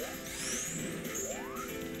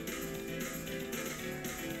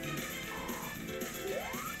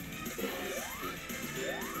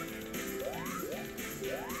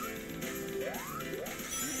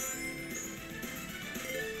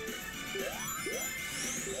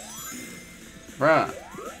 Bruh.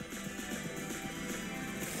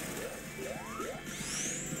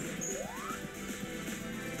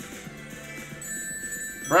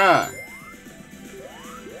 Bruh!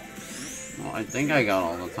 Well, I think I got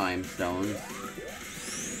all the time stones.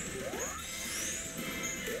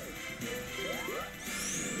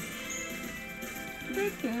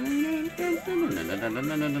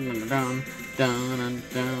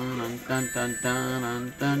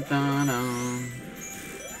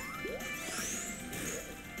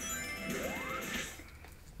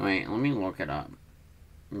 Wait, let me look it up.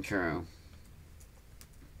 True.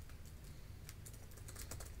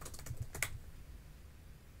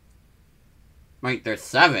 Wait, there's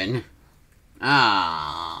 7?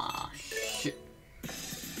 Ah, shit.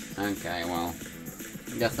 Okay, well.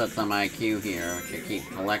 I guess that's on my queue here, I should keep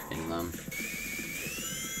collecting them.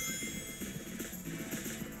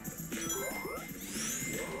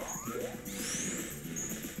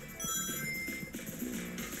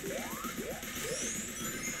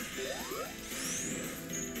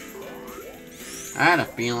 I had a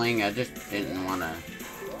feeling, I just didn't want to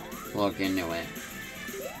look into it.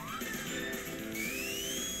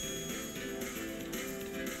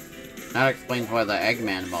 That explains why the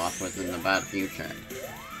Eggman boss was in the bad future.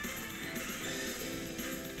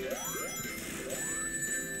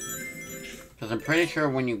 Because I'm pretty sure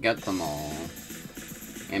when you get them all,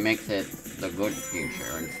 it makes it the good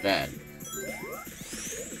future instead.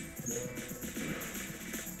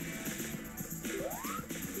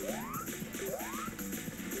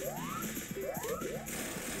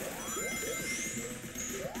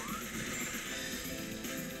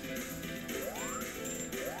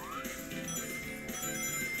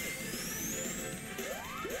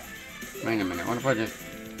 Wait a minute, what if I just...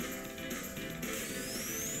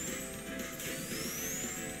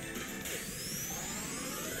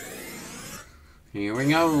 Here we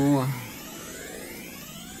go!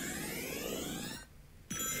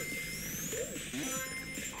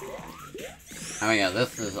 Oh yeah,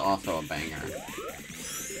 this is also a banger.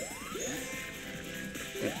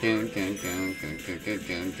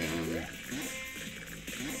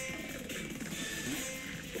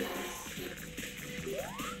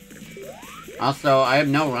 Also, I have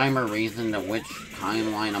no rhyme or reason to which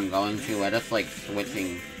timeline I'm going to. I just like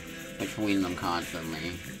switching between them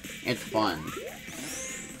constantly. It's fun.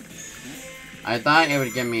 I thought it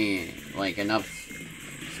would give me, like, enough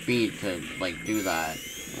speed to, like, do that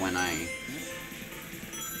when I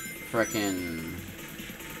frickin'...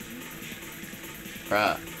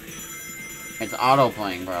 Bruh. It's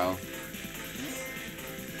auto-playing, bro.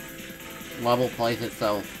 Level plays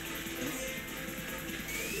itself.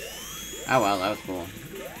 Oh well, that was cool.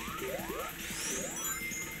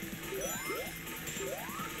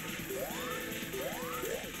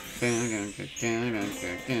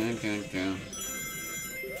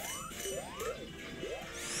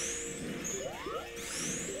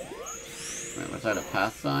 Wait, was that a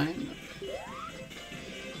pass sign?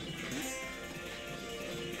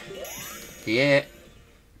 Yeah.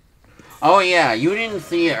 Oh yeah, you didn't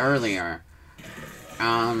see it earlier.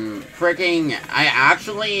 Freaking, I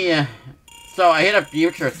actually, so I hit a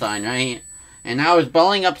future sign, right? And I was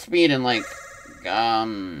belling up speed in like,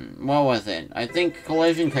 what was it? I think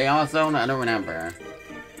Collision Chaos Zone, I don't remember.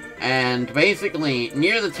 And basically,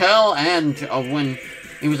 near the tail end of when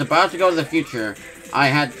he was about to go to the future, I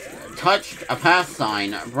had touched a pass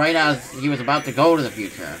sign right as he was about to go to the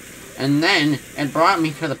future. And then, it brought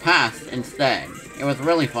me to the past instead. It was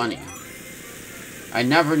really funny. I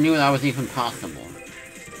never knew that was even possible.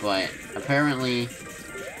 But, apparently,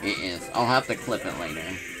 it is. I'll have to clip it later.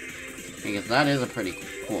 Because that is a pretty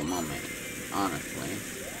cool moment, honestly.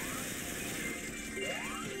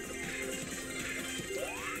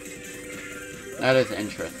 That is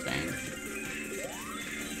interesting.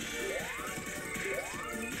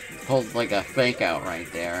 Pulled like a fake out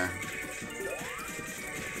right there.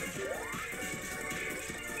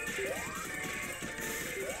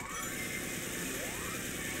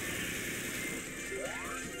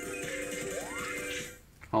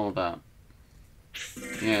 Hold up.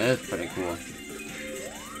 Yeah, that's pretty cool.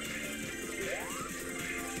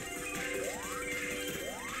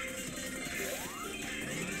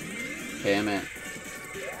 Damn it.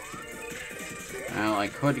 Well, I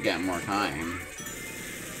could get more time.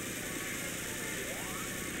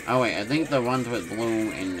 Oh wait, I think the ones with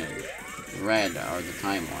blue and red are the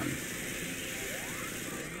time ones.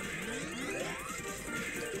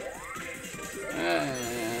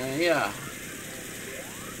 Yeah.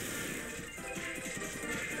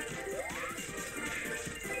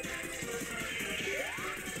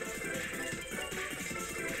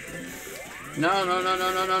 No, no, no,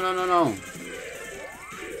 no, no, no, no, no, no.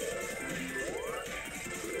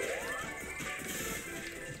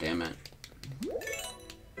 Damn it.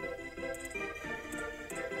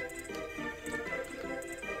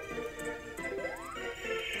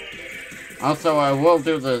 Also, I will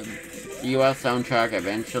do the US soundtrack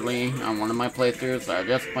eventually on one of my playthroughs. I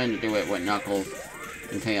just plan to do it with Knuckles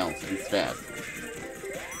and Tails instead.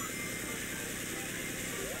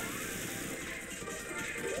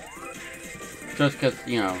 Just because,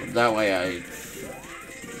 you know, that way I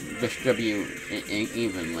distribute it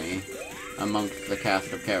evenly amongst the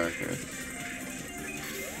cast of characters.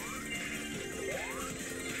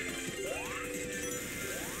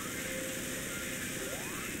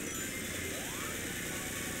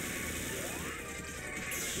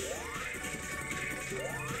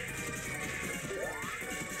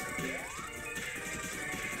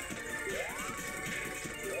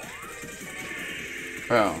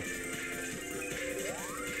 Bro.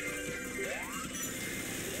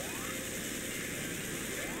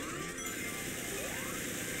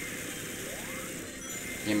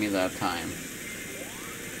 Give me that time.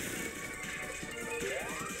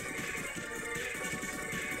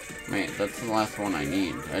 Wait, that's the last one I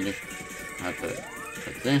need. I just have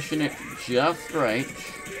to position it just right.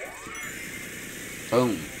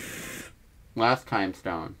 Boom. Last time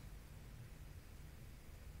stone.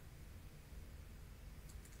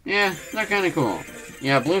 Yeah, they're kinda cool.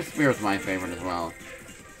 Yeah, Blue Spear is my favorite as well.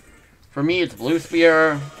 For me, it's Blue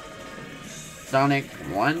Spear, Sonic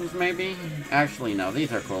 1s, maybe? Actually, no,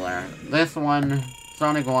 these are cooler. This one,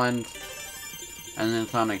 Sonic 1s, and then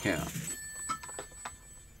Sonic 2.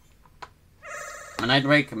 And I'd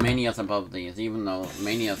rank Manias above these, even though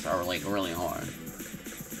Manias are, like, really hard.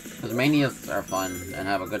 Because Manias are fun, and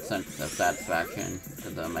have a good sense of satisfaction to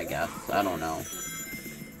them, I guess. I don't know.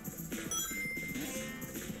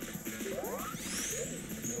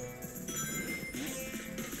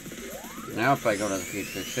 Now if I go to the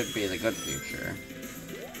future, it should be the good future.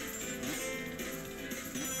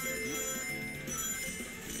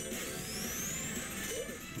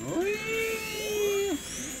 Whee!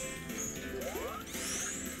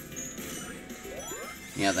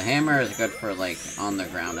 Yeah, the hammer is good for, like,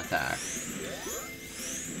 on-the-ground attacks.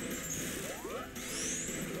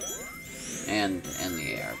 and in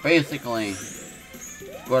the air. Basically,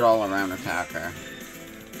 good all-around attacker.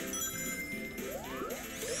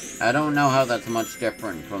 I don't know how that's much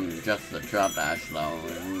different from just the drop dash, though,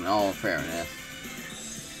 in all fairness.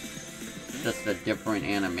 Just a different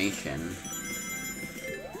animation.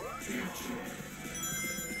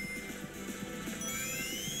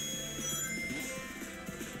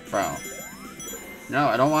 Bro. No,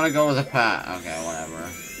 I don't want to go with a pat. Okay, whatever.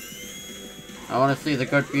 I want to see the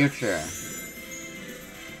good future.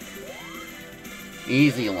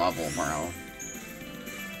 Easy level, bro.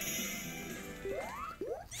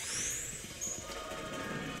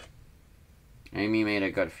 Amy made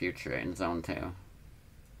a good future in Zone 2.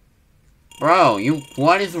 Bro,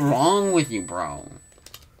 what is wrong with you, bro?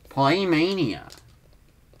 Play Mania.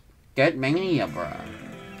 Get Mania, bro.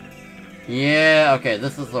 Yeah, okay,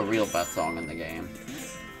 this is the real best song in the game.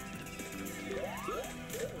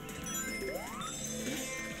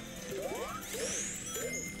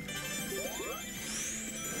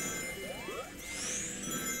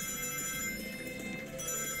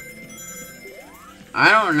 I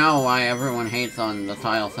don't know why everyone hates on the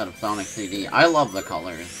tile set of Sonic CD. I love the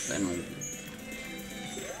colors and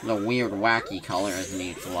the weird, wacky colors in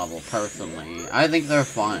each level, personally. I think they're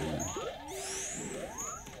fun.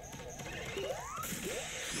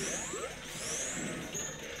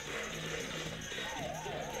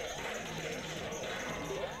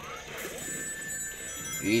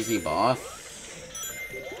 Easy boss.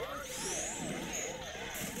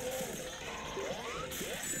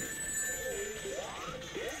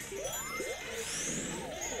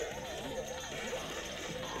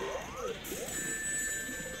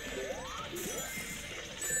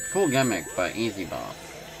 Cool gimmick, but easy boss.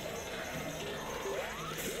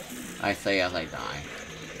 I say as I die.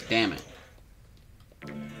 Damn it.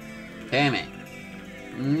 Damn it.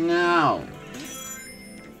 No!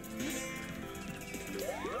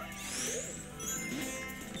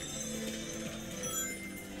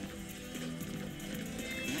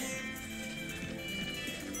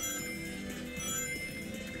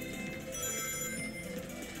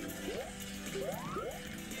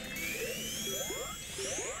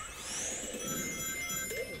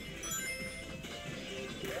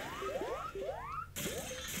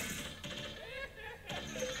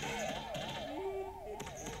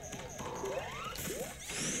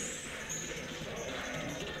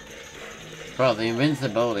 Bro, the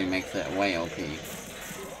invincibility makes it way OP.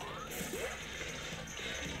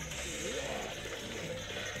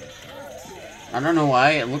 I don't know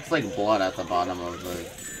why, it looks like blood at the bottom of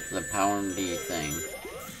the poundy thing.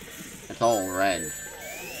 It's all red.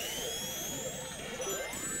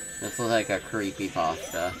 This looks like a creepy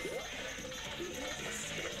pasta.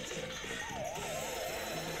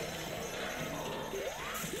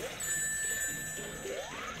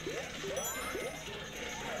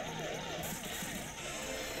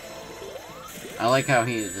 I like how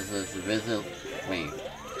this is visible.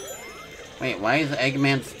 Wait, why does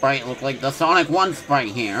Eggman's sprite look like the Sonic 1 sprite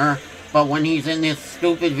here? But when he's in this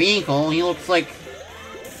stupid vehicle, he looks like...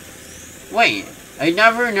 Wait, I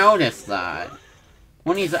never noticed that.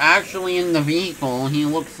 When he's actually in the vehicle, he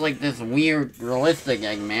looks like this weird, realistic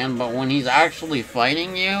Eggman, but when he's actually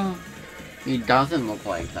fighting you, he doesn't look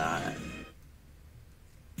like that.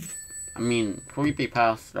 I mean,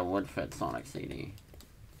 creepypasta would fit Sonic CD.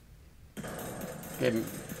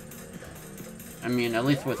 I mean, at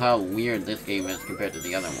least with how weird this game is compared to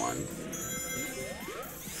the other ones.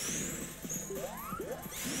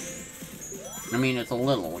 I mean, it's a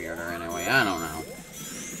little weirder anyway, I don't know.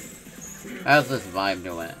 Has this vibe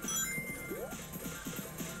to it.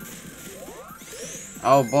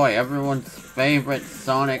 Oh boy, everyone's favorite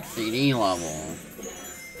Sonic CD level.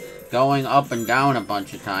 Going up and down a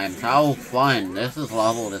bunch of times. How fun! This is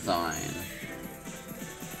level design.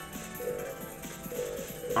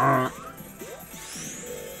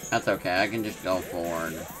 That's okay, I can just go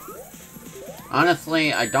forward.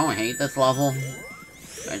 Honestly, I don't hate this level.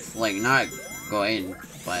 It's like not good,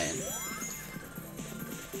 but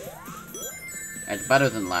it's better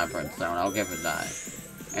than Labyrinth Zone, I'll give it that.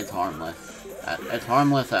 It's harmless. It's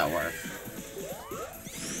harmless at worst.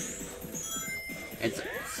 It's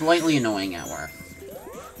slightly annoying at worst.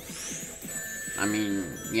 I mean,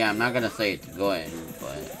 yeah, I'm not gonna say it's good,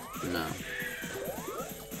 but no.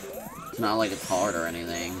 It's not like it's hard or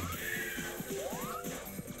anything.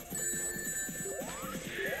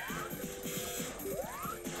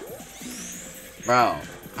 Bro,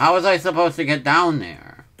 how was I supposed to get down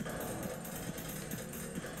there?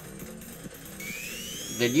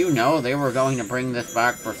 Did you know they were going to bring this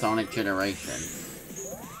back for Sonic Generations?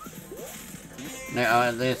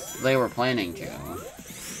 They were planning to.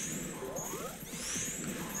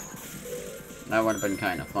 That would have been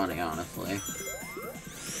kind of funny, honestly.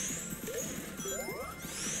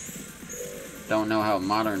 Don't know how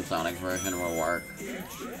modern Sonic version will work.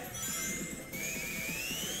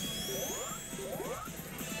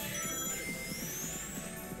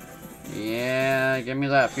 Yeah, give me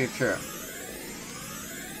that future.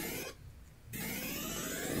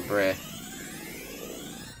 Bruh.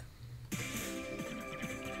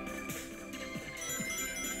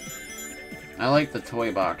 I like the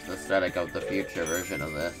toy box aesthetic of the future version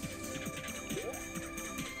of this.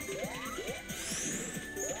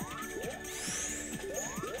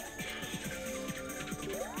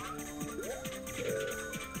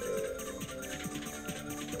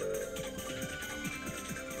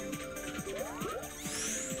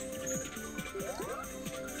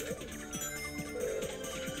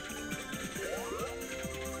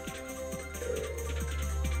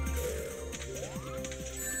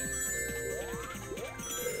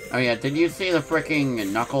 Oh yeah, did you see the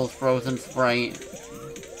fricking Knuckles frozen sprite?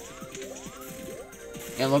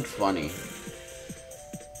 It looks funny.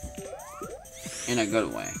 In a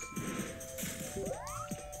good way.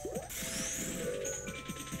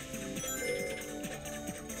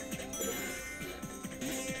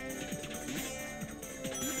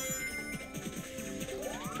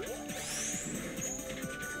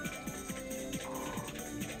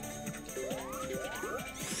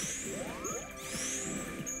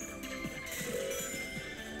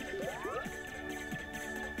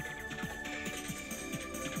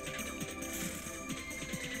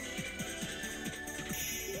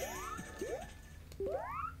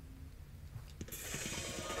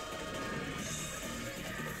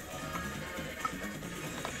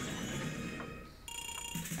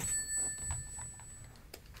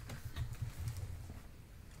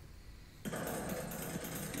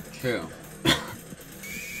 True.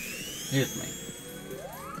 Excuse me.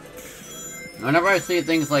 Whenever I see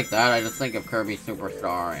things like that, I just think of Kirby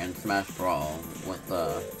Superstar and Smash Brawl with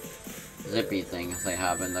the zippy things they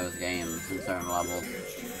have in those games in certain levels.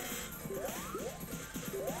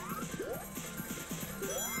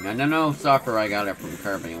 I don't know if Sakurai got it from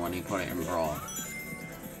Kirby when he put it in Brawl.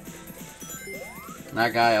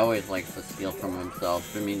 That guy always likes to steal from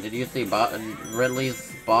himself. I mean, did you see Ridley's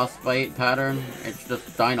boss fight pattern? It's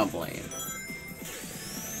just Dynablade.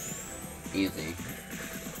 Easy.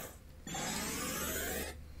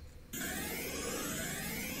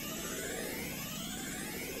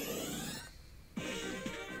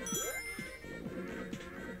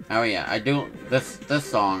 Oh yeah, I do. This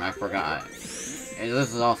song I forgot.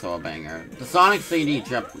 This is also a banger. The Sonic CD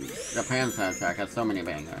Japan soundtrack has so many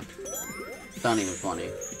bangers. It's not even funny.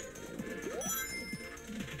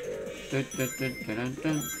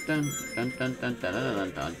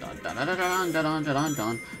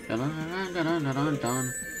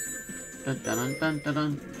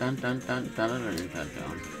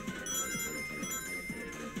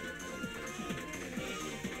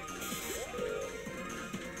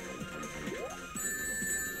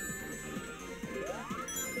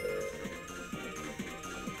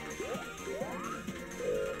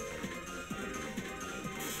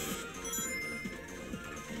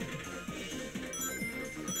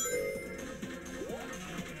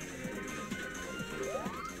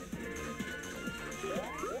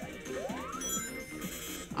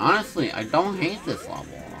 Honestly, I don't hate this level.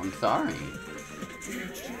 I'm sorry.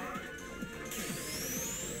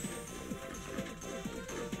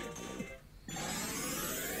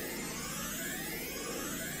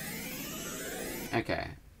 Okay.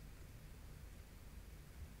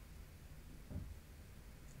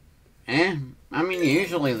 I mean,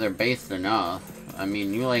 usually they're based enough. I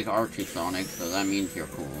mean, you like Archie Sonic, so that means you're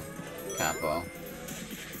cool, Capo.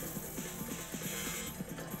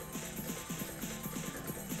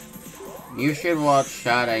 You should watch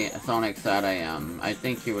Sonic Sad AM. I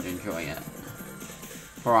think you would enjoy it.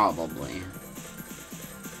 Probably.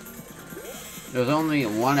 There's only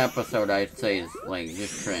one episode I'd say is, like,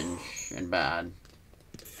 just cringe and bad.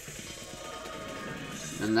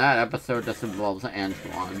 And that episode just involves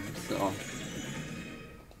Antoine, so...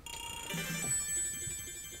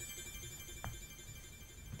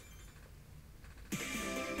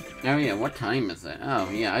 Oh yeah, what time is it?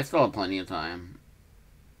 Oh yeah, I still have plenty of time.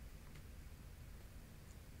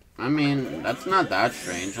 I mean, that's not that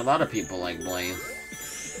strange. A lot of people like Blaze.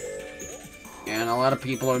 And a lot of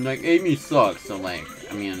people are like, Amy sucks, so like,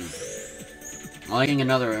 I mean... liking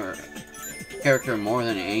another character more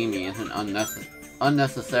than Amy is an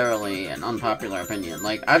unnecessarily an unpopular opinion.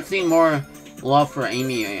 Like, I've seen more love for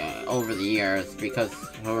Amy over the years because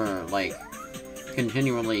her, like,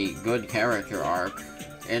 continually good character arc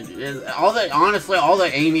Honestly, all the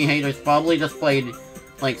Amy haters probably just played,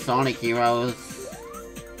 like, Sonic Heroes.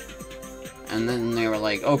 And then they were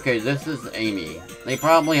like, okay, this is Amy. They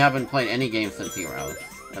probably haven't played any game since Heroes,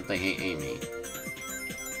 if they hate Amy.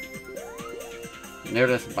 They're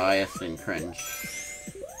just biased and cringe.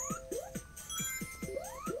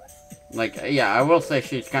 Like, yeah, I will say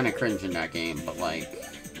she's kind of cringe in that game, but like,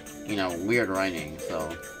 you know, weird writing,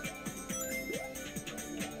 so...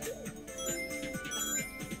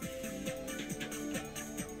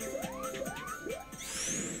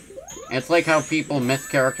 It's like how people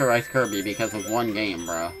mischaracterize Kirby because of one game,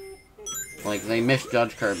 bro. Like, they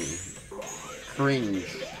misjudge Kirby. Cringe.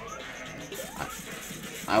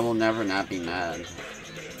 I will never not be mad.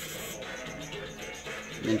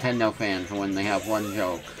 Nintendo fans, when they have one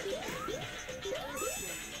joke.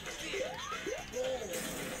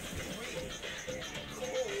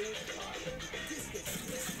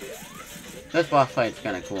 This boss fight's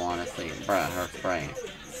kinda cool, honestly. Bruh, her spray.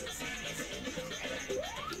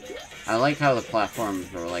 I like how the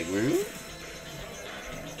platforms were like, woo?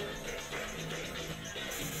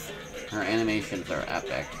 Her animations are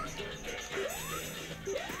epic.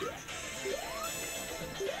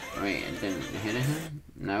 Wait, it didn't hit him?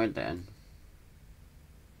 No, it did.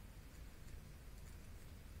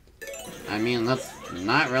 I mean, that's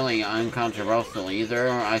not really uncontroversial either.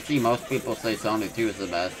 I see most people say Sonic 2 is the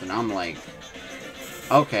best, and I'm like,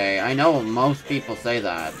 okay, I know most people say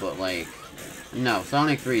that, but like, no,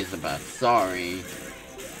 Sonic 3 is the best. Sorry.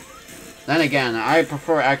 Then again, I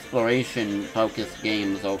prefer exploration-focused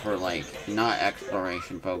games over, like, not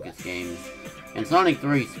exploration-focused games. And Sonic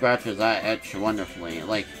 3 scratches that itch wonderfully.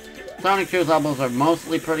 Like, Sonic 2's levels are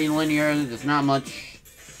mostly pretty linear. There's not much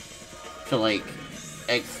to, like,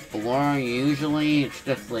 explore usually. It's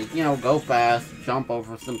just, like, you know, go fast, jump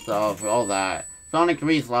over some stuff, all that. Sonic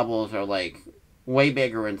 3's levels are, like, way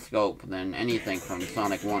bigger in scope than anything from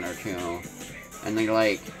Sonic 1 or 2. And they,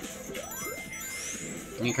 like,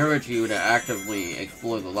 encourage you to actively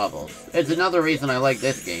explore the levels. It's another reason I like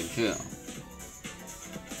this game, too.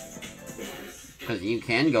 Because you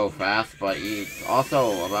can go fast, but it's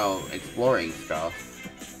also about exploring stuff.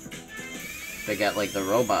 To get, like, the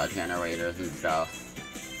robot generators and stuff.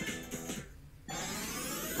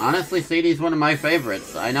 Honestly, CD's one of my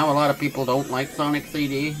favorites. I know a lot of people don't like Sonic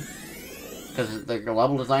CD. Because the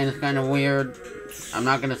level design is kind of weird. I'm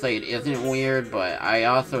not gonna say it isn't weird, but I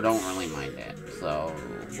also don't really mind it. So...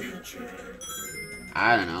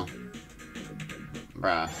 I don't know.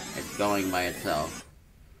 Bruh, it's going by itself.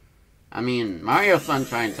 I mean, Mario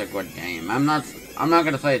Sunshine's a good game. I'm not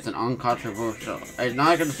gonna say it's an uncontroversial... I'm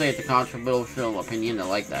not gonna say it's a controversial opinion to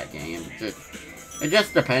like that game. It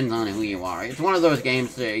just depends on who you are. It's one of those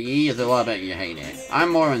games that you either love it or you hate it. I'm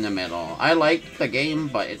more in the middle. I like the game,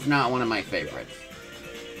 but it's not one of my favorites.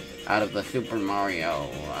 Out of the Super Mario,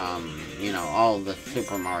 you know, all the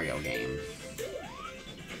Super Mario games.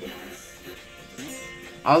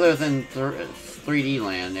 Other than 3D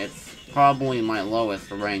Land, it's probably my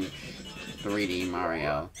lowest ranked 3D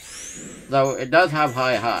Mario. Though it does have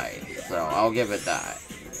high highs, so I'll give it that.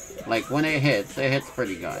 Like, when it hits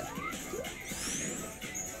pretty good.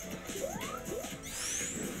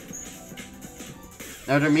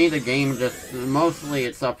 Now, to me, the game just, mostly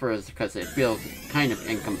it suffers because it feels kind of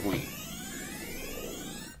incomplete.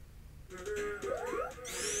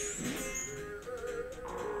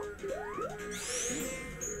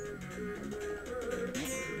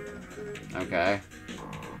 Okay.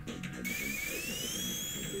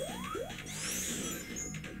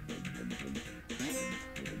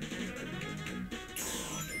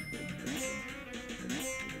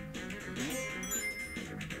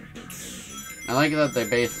 I like that they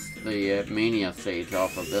based the Mania stage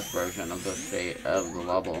off of this version of the state of the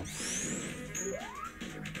level.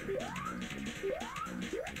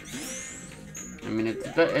 I mean,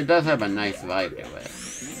 it does have a nice vibe to it.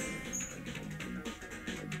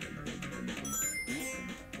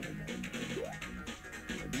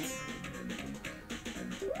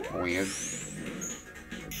 Weird.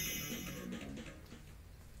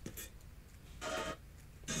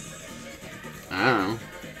 I don't know.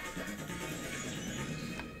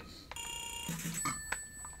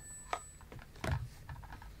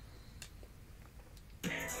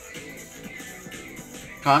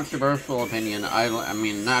 Controversial opinion. I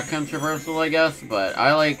mean, not controversial, I guess, but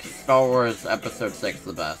I like Star Wars Episode 6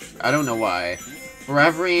 the best. I don't know why. For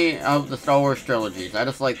every of the Star Wars trilogies, I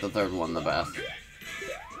just like the third one the best.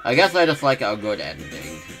 I guess I just like a good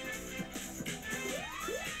ending.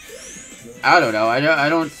 I don't know. I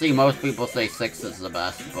don't see most people say 6 is the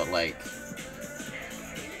best, but like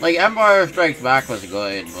Empire Strikes Back was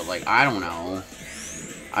good, but like, I don't know.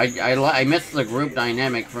 I missed the group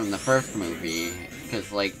dynamic from the first movie.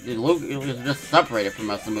 Because, like, Luke was just separated from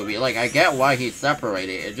us in the movie. Like, I get why he's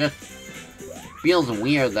separated. It just feels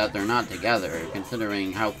weird that they're not together,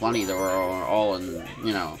 considering how funny they were all in,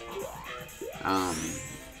 you know,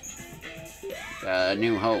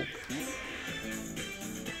 New Hope.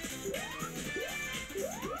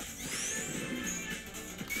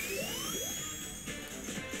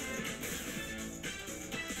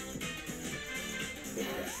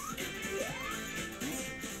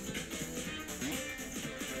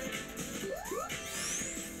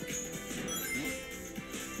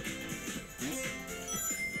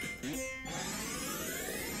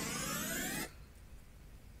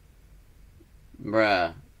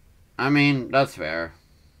 Bruh. I mean, that's fair.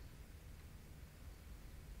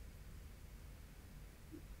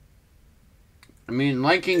 I mean,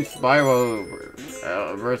 liking Spyro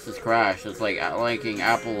versus Crash is like liking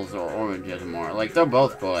apples or oranges more. Like, they're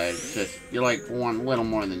both good. It's just, you like one little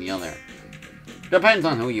more than the other. Depends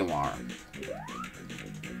on who you are.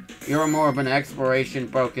 You're more of an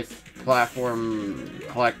exploration-focused platform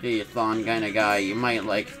collectathon kind of guy. You might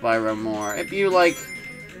like Spyro more. If you like,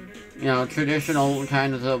 you know, traditional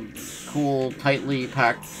kinds of cool, tightly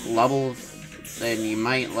packed levels, then you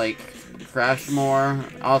might like Crash more.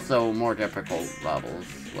 Also, more difficult levels.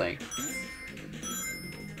 Like,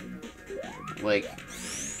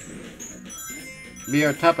 if you're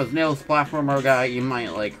a tough-as-nails platformer guy, you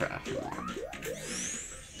might like Crash more.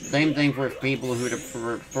 Same thing for people who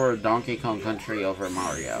prefer Donkey Kong Country over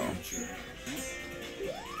Mario.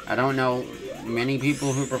 I don't know many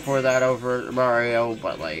people who prefer that over Mario,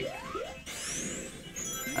 but, like,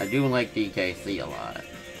 I do like DKC a lot.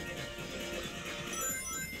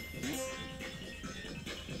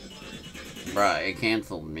 Bruh, it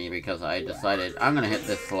canceled me because I decided I'm gonna hit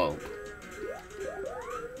this slope.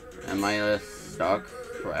 Am I just stuck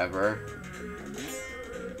forever?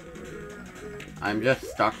 I'm just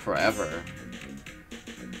stuck forever.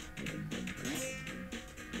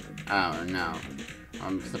 Oh, no.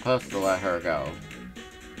 I'm supposed to let her go.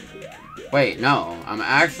 Wait, no. I'm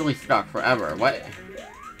actually stuck forever. What?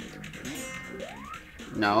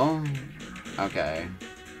 No? Okay.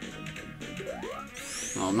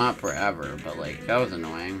 Well, not forever, but, like, that was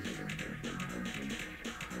annoying.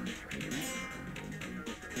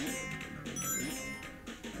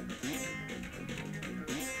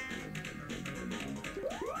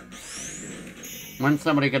 When's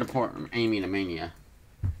somebody gonna port Amy to Mania?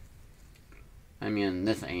 I mean,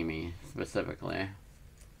 this Amy, specifically.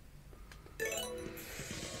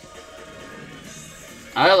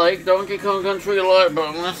 I like Donkey Kong Country a lot,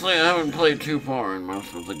 but honestly, I haven't played too far in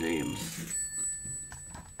most of the games.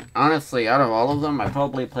 Honestly, out of all of them, I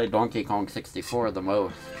probably played Donkey Kong 64 the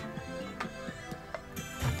most.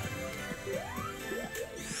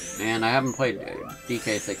 And I haven't played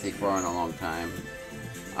DK64 in a long time.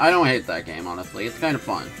 I don't hate that game, honestly. It's kind of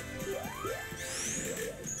fun.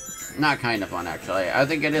 Not kind of fun, actually. I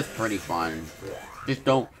think it is pretty fun. Just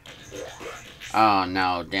don't... Oh,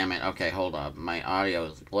 no, damn it. Okay, hold up. My audio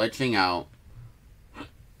is glitching out.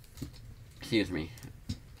 Excuse me.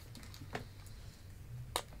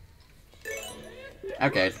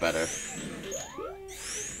 Okay, it's better.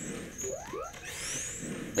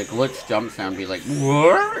 The glitch jump sound be like,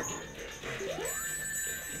 what?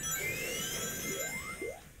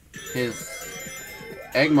 His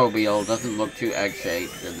Eggmobile doesn't look too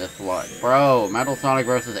egg-shaped in this one. Bro, Metal Sonic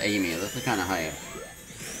vs. Amy. This is kind of hype.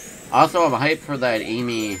 Also, I'm hyped for that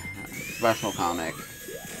Amy special comic.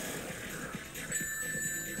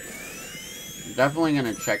 Definitely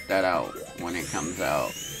gonna check that out when it comes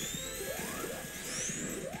out.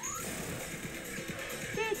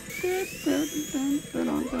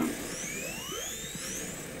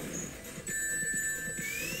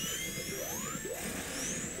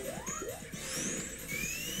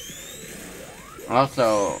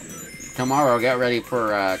 Also, tomorrow get ready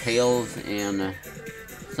for Tails and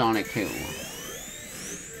Sonic 2.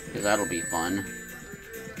 Because that'll be fun.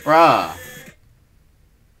 Bruh!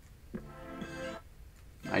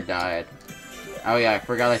 I died. Oh yeah, I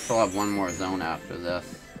forgot I still have one more zone after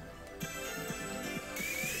this.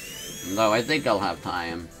 Though I think I'll have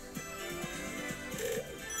time.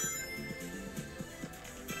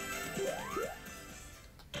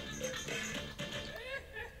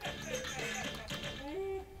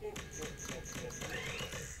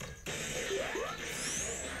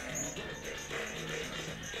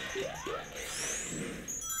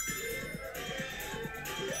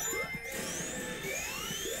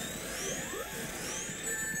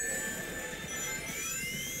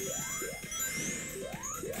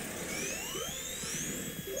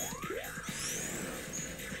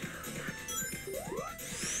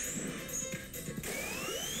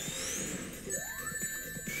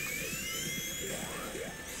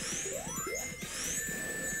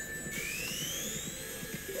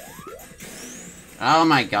 Oh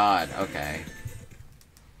my god, okay.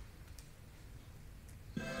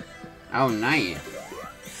 Oh, nice.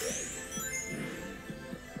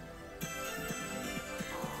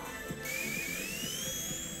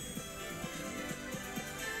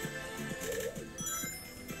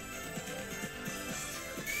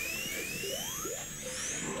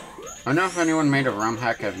 I don't know if anyone made a ROM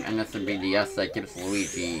hack of NSBDS that gives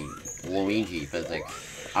Luigi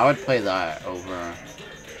physics. I would play that over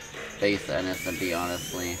base NSB,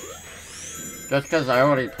 honestly. Just because I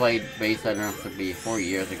already played base NSB 4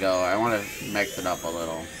 years ago, I want to mix it up a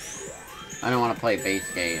little. I don't want to play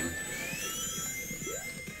base game.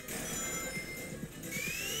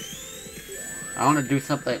 I want to do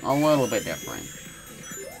something a little bit different.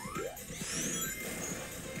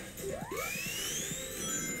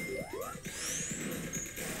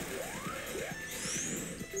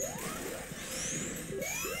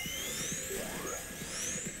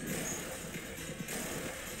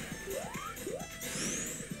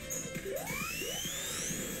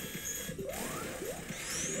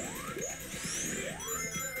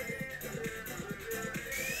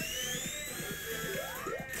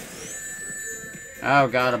 Oh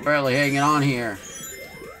god, I'm barely hanging on here.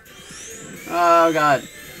 Oh god.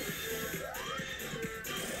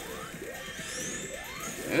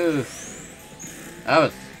 Oof. That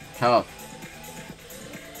was tough.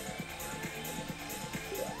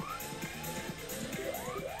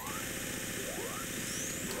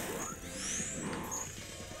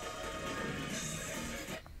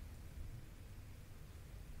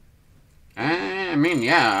 I mean,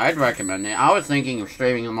 yeah, I'd recommend it. I was thinking of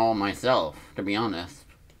streaming them all myself, to be honest.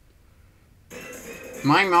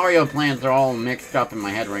 My Mario plans are all mixed up in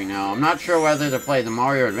my head right now. I'm not sure whether to play the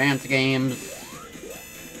Mario Advance games,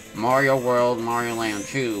 Mario World, Mario Land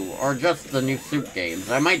 2, or just the New Soup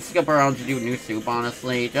games. I might skip around to do New Soup,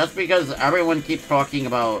 honestly, just because everyone keeps talking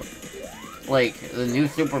about, like, the new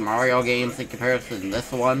Super Mario games in comparison to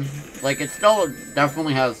this one. Like, it still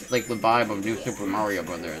definitely has, like, the vibe of New Super Mario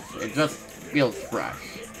Brothers. It just feels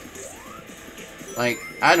fresh. Like,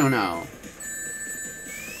 I don't know.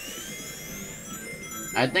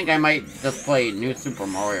 I think I might just play New Super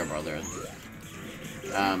Mario Brothers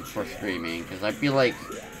for streaming, because I feel like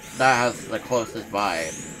that has the closest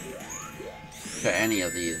vibe to any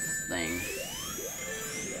of these things.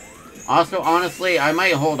 Also, honestly, I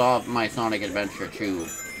might hold off my Sonic Adventure 2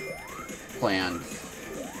 plans.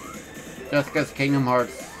 Just because Kingdom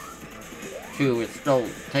Hearts 2 is still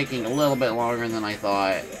taking a little bit longer than I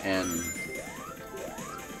thought, and,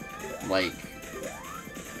 like,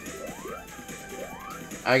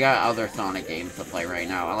 I got other Sonic games to play right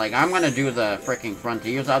now. Like, I'm gonna do the frickin'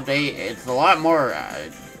 Frontiers update. It's a lot more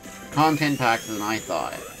content packed than I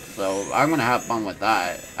thought. So, I'm gonna have fun with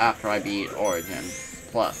that after I beat Origins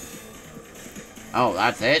Plus. Oh,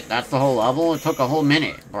 that's it? That's the whole level? It took a whole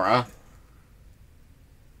minute, bruh.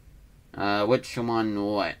 Which one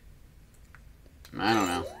what? I don't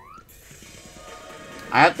know.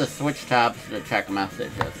 I have to switch tabs to check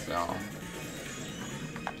messages, so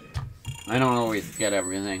I don't always get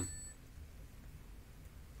everything.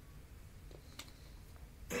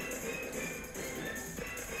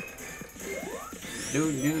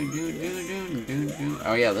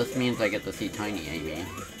 Oh yeah, this means I get to see Tiny Amy.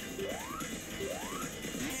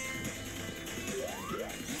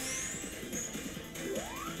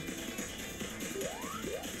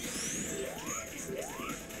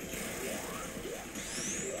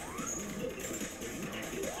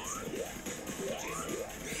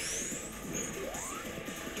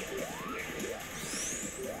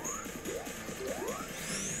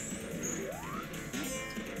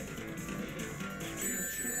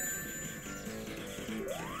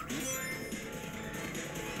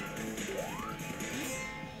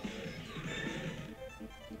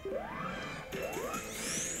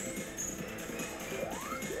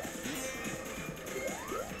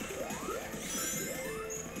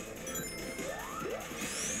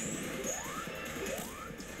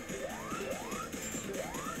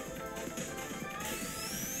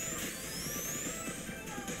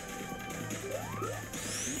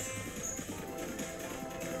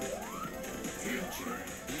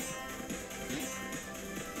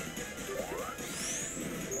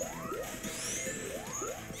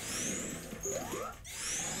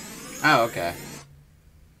 Oh, okay.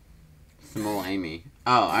 Small Amy.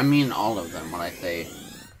 Oh, I mean all of them when I say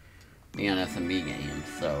the NSMB games,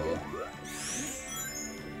 so...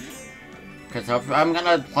 Because if I'm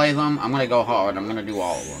gonna play them, I'm gonna go hard. I'm gonna do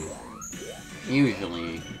all of them.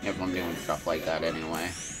 Usually, if I'm doing stuff like that anyway.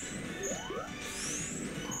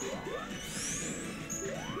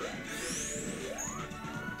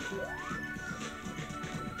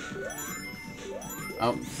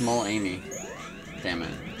 Oh, small Amy. Damn it.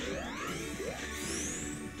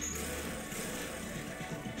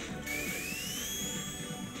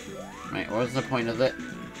 Wait, what was the point of it?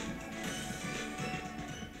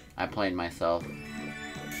 I played myself.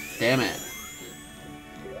 Damn it.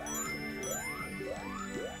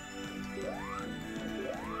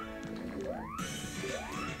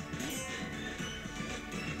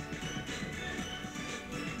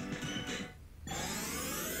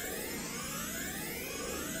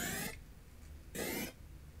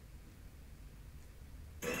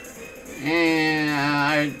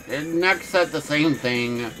 Next said the same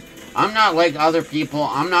thing. I'm not like other people.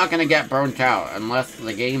 I'm not gonna get burnt out unless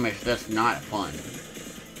the game is just not fun.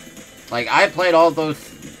 Like, I played all those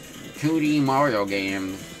 2D Mario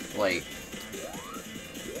games, like,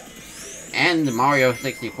 and Mario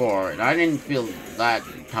 64, and I didn't feel that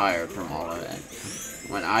tired from all of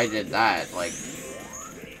it. When I did that, like,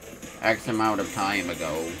 X amount of time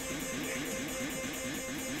ago.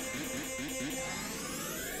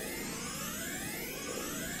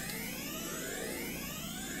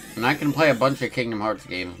 And I can play a bunch of Kingdom Hearts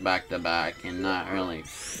games back to back and not really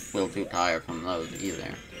feel too tired from those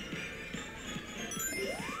either.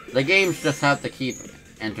 The games just have to keep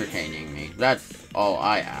entertaining me. That's all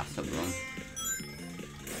I ask of them.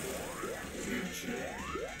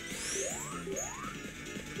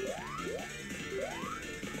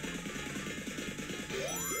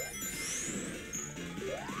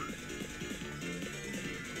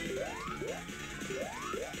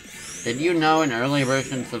 Did you know in early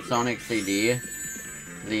versions of Sonic CD,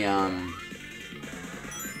 the,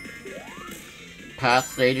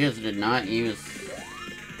 past stages did not use,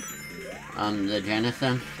 the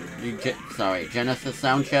Genesis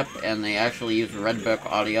sound chip, and they actually used Red Book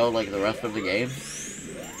audio like the rest of the game?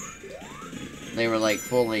 They were, like,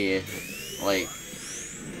 fully, like,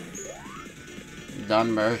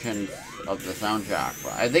 done versions of the soundtrack.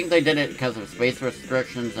 But I think they did it because of space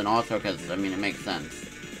restrictions, and also because, I mean, it makes sense.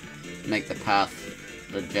 Make the past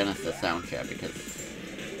the Genesis sound chip because,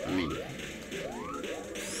 I mean,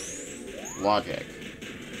 logic.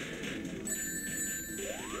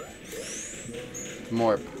 It's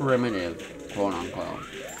more primitive, quote unquote.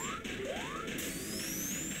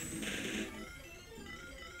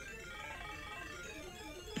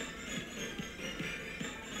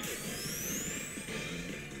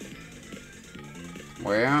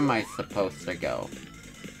 Where am I supposed to go?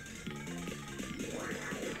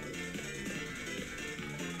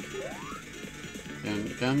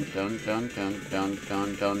 Dun dun dun dun dun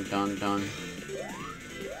dun dun dun dun.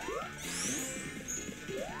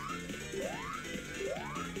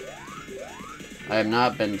 I have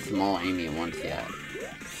not been small Amy once yet.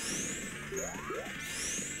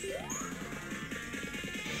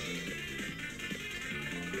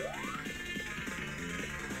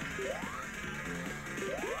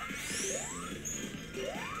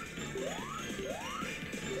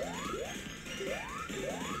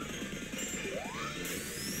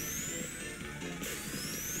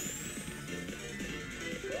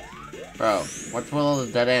 Bro, what's with all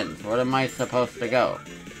the dead ends? Where am I supposed to go?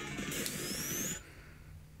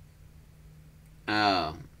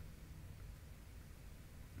 Oh.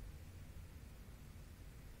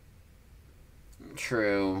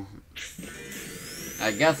 True.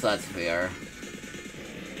 I guess that's fair.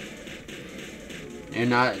 You're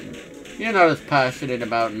not as passionate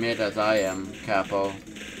about mid as I am, Capo.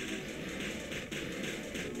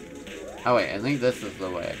 Oh wait, I think this is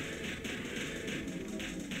the way.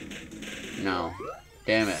 No.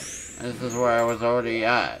 Damn it. This is where I was already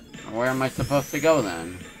at. Where am I supposed to go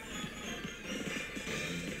then?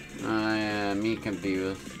 I am me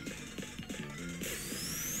confused.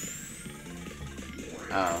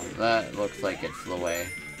 Oh, that looks like it's the way.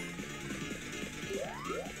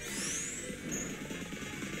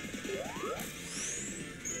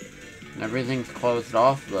 Everything's closed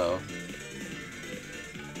off though.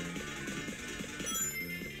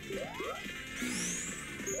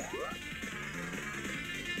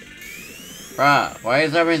 Bruh, why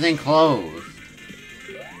is everything closed?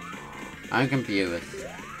 I'm confused.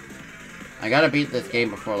 I gotta beat this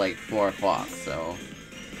game before like 4 o'clock, so...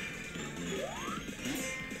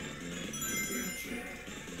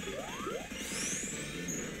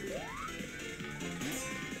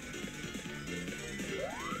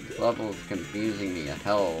 This level is confusing me a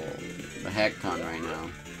heck ton right now.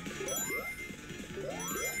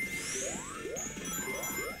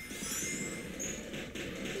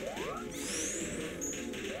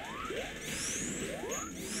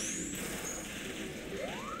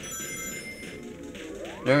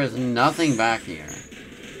 There is nothing back here.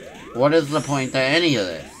 What is the point to any of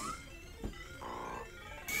this?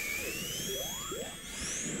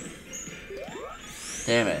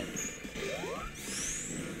 Damn it.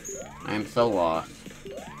 I'm so lost.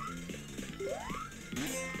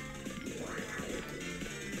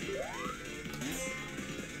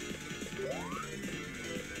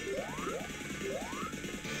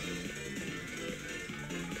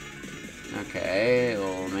 Okay,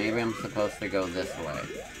 well, maybe I'm supposed to go this way.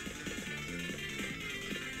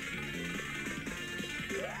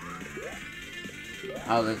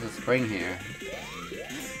 Oh, there's a spring here.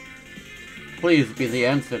 Please be the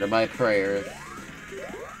answer to my prayers.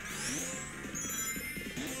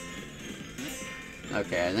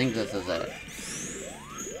 Okay, I think this is it.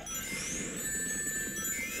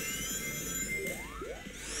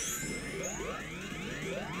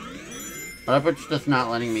 What if it's just not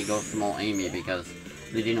letting me go small Amy because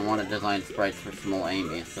they didn't want to design sprites for small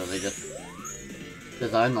Amy, so they just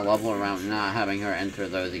designed the level around not having her enter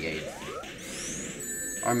those gates.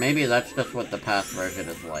 Or maybe that's just what the past version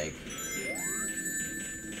is like.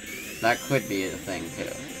 That could be a thing, too.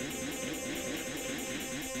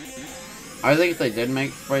 I think they did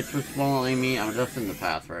make sprites for small Amy, I'm just in the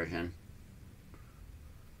past version.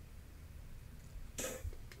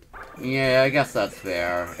 Yeah, I guess that's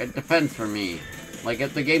fair. It depends for me. Like,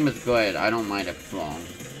 if the game is good, I don't mind if it's long.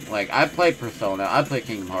 Like, I play Persona, I play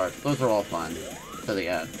Kingdom Hearts, those are all fun. To the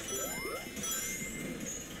end.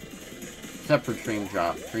 Except for Dream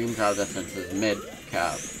Drop. Dream Drop distance is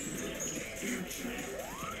mid-cap.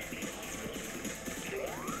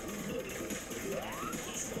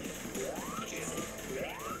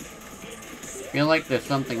 I feel like there's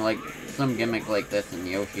something like, some gimmick like this in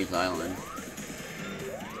Yoshi's Island.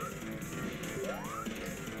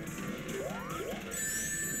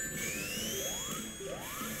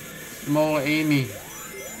 Small Amy.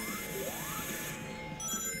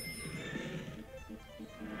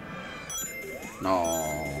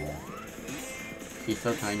 No. She's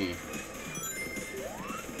so tiny.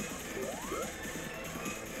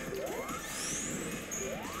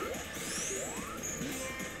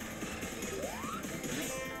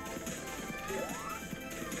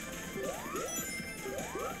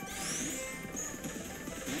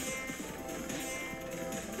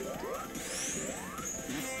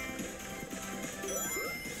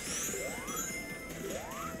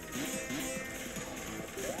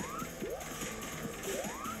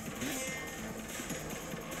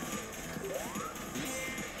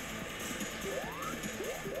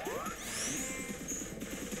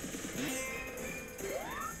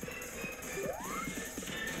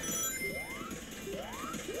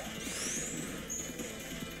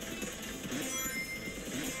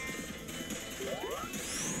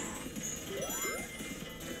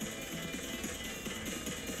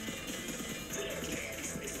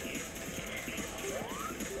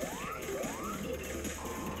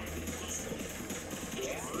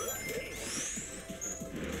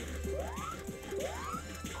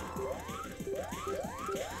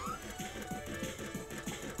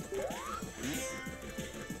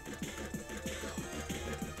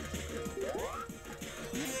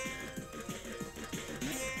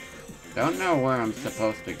 Don't know where I'm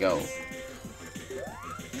supposed to go.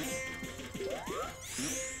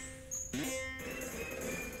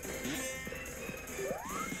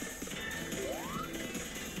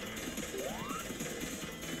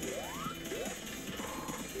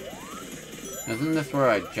 Isn't this where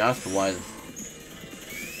I just was?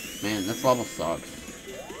 Man, this level sucks.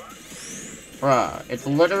 Bruh, it's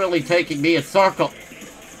literally taking me a circle!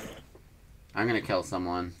 I'm gonna kill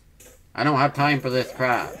someone. I don't have time for this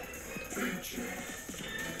crap.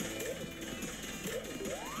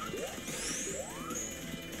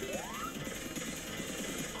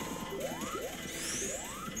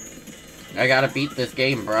 I gotta beat this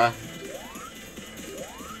game, bruh.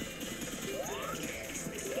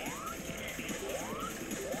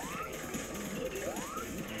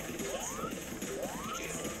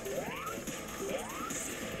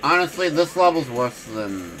 Honestly, this level's worse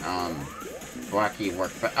than, Wacky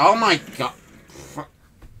Work. Oh my god!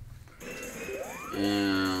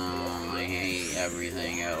 I hate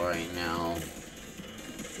everything right now.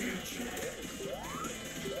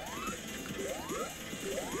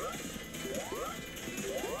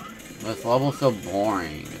 This level's so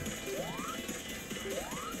boring.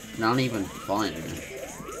 Not even fun.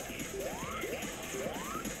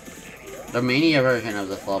 The Mania version of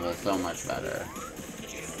this level is so much better.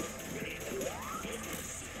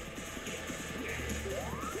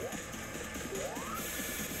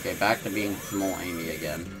 Okay, back to being small Amy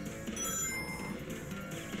again.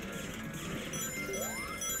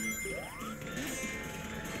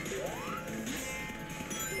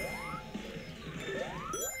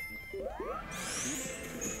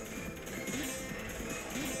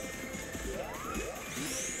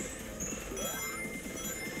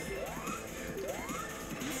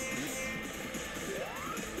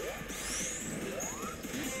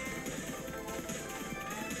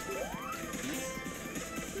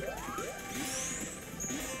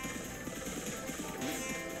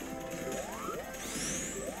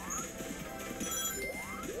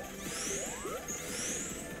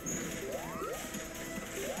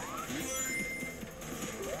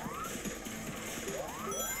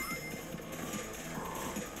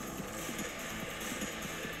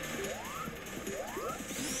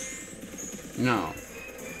 No.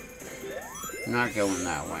 Not going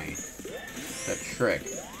that way. The trick.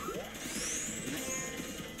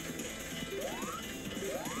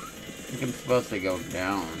 I think I'm supposed to go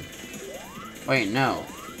down. Wait, no.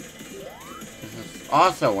 This is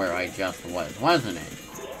also where I just was, wasn't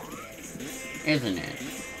it? Isn't it?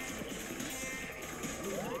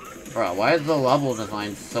 Bro, why is the level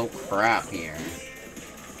design so crap here?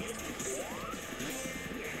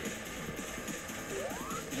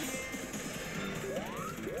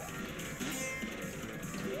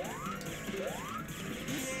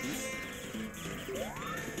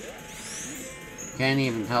 Can't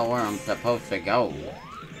even tell where I'm supposed to go.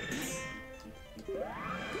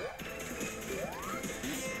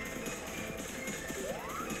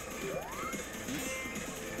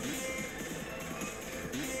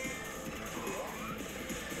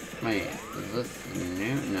 Wait, is this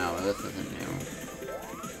new? No, this isn't new.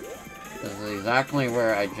 This is exactly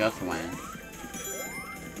where I just went.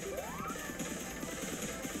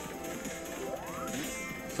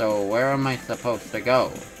 So where am I supposed to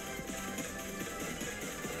go?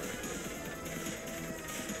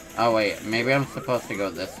 Oh wait, maybe I'm supposed to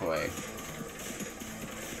go this way.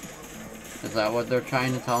 Is that what they're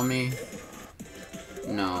trying to tell me?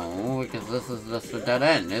 No, because this is just a dead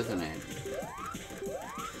end, isn't it?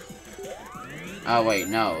 Oh wait,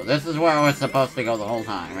 no. This is where I was supposed to go the whole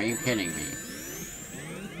time. Are you kidding me?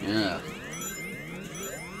 Ugh.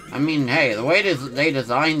 I mean, hey, the way they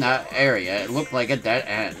designed that area, it looked like a dead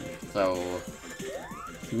end. So,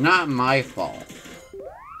 not my fault.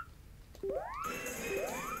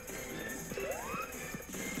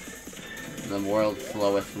 The world's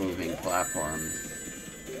slowest moving platforms.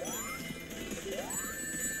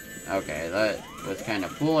 Okay, that was kind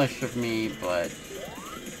of foolish of me, but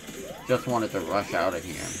just wanted to rush out of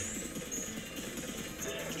here.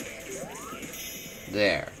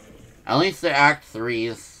 There. At least the Act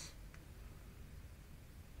 3s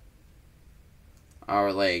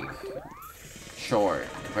are, like, short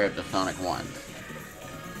compared to Sonic 1's.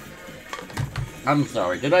 I'm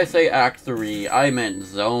sorry, did I say Act 3? I meant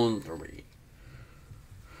Zone 3.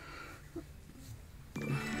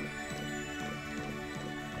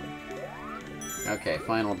 Okay,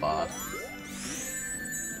 final boss.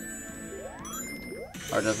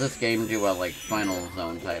 Or does this game do a, like, final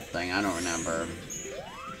zone type thing? I don't remember.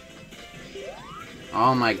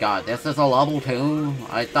 Oh my god, this is a level 2?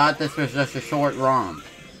 I thought this was just a short ROM.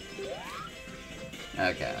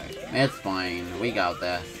 Okay, it's fine. We got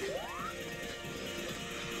this.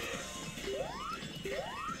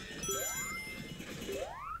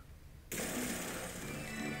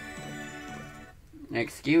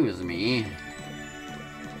 Excuse me.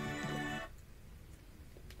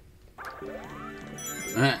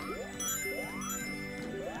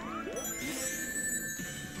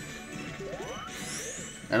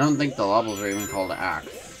 I don't think the levels are even called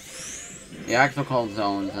acts. The acts are called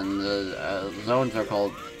zones, and the zones are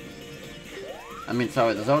called... I mean,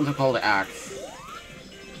 sorry, the zones are called acts.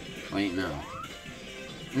 Wait, no.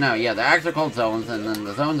 No, yeah, the acts are called zones, and then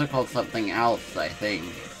the zones are called something else, I think.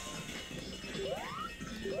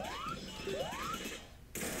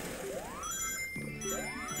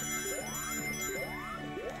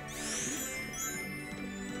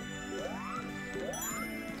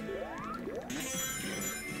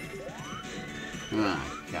 Ah,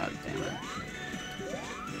 god damn it.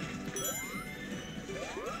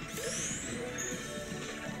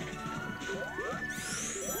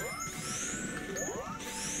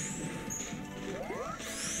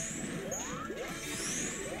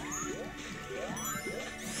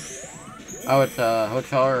 Oh, it's a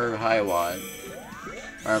Hotel or High Wad.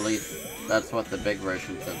 Or at least, that's what the big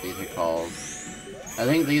versions of these are called. I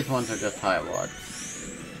think these ones are just High Wad.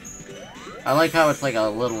 I like how it's like a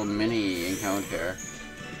little mini encounter.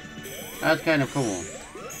 That's kind of cool.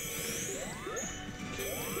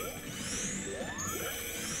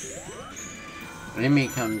 Enemy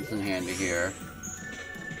comes in handy here.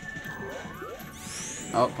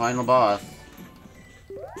 Oh, final boss.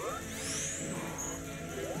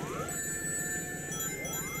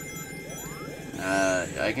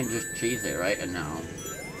 I can just cheese it, right? No.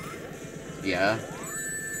 Yeah.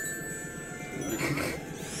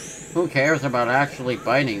 Who cares about actually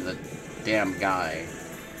fighting the damn guy?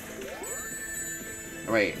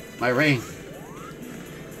 Wait, my ring.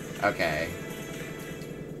 Okay.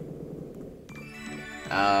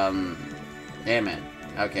 Damn it.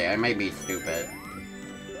 Okay, I may be stupid.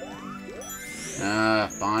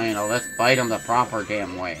 Fine, let's fight him the proper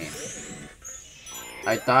damn way.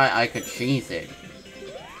 I thought I could cheese it.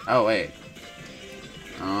 Oh, wait.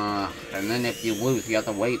 And then if you lose, you have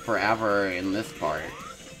to wait forever in this part.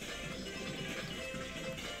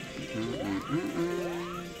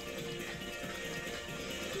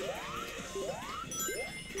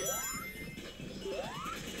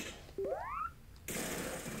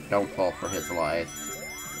 Don't fall for his lies.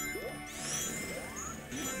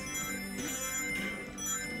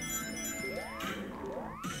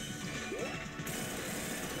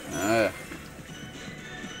 Ugh.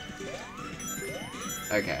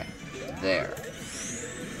 Okay. There.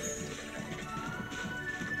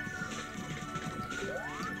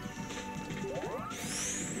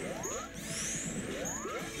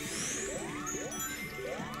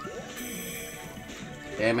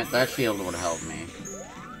 Damn it, that shield would help me.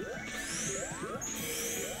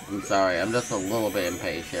 I'm sorry, I'm just a little bit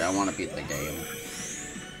impatient. I want to beat the game.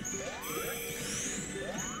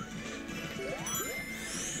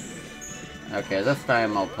 Okay, this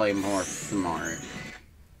time I'll play more smart.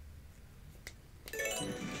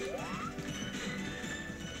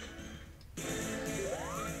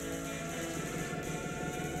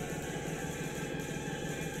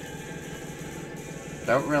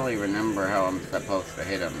 Don't really remember how I'm supposed to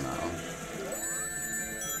hit him, though.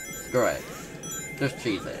 Screw it. Just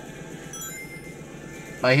cheese it.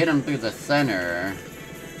 If I hit him through the center,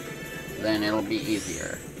 then it'll be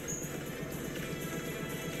easier.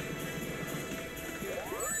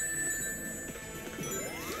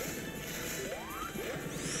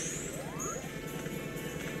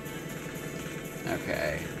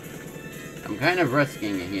 Okay. I'm kind of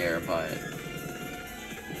risking it here, but...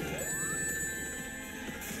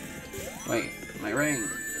 Wait, my ring!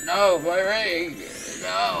 No, my ring!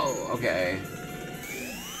 No! Okay.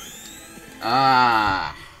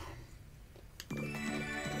 Ah.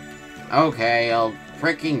 Okay, I'll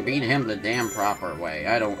freaking beat him the damn proper way.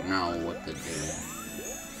 I don't know what to do.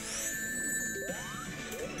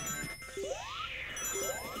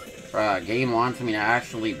 Game wants me to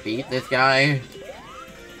actually beat this guy.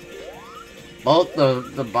 Both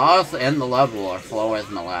the boss and the level are slow as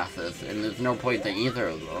molasses, and there's no point to either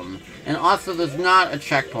of them. And also, there's not a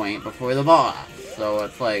checkpoint before the boss, so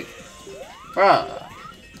it's like, bruh.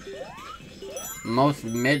 Most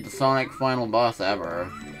mid-Sonic final boss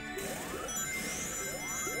ever.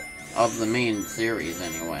 Of the main series,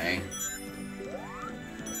 anyway.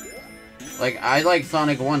 Like, I like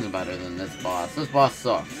Sonic 1's better than this boss. This boss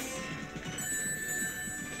sucks.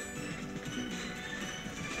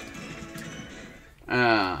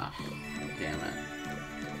 Ah, damn it.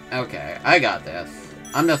 Okay, I got this.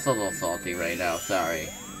 I'm just a little salty right now, sorry.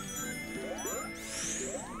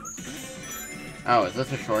 Oh, is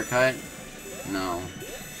this a shortcut? No.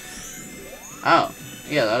 Oh,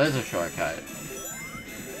 yeah, that is a shortcut.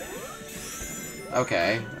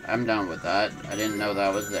 Okay, I'm down with that. I didn't know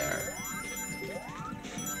that was there.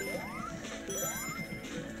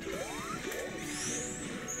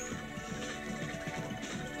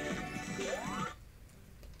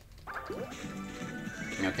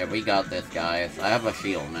 Okay, we got this, guys. I have a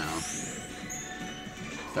shield now.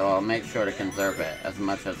 So I'll make sure to conserve it as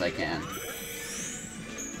much as I can.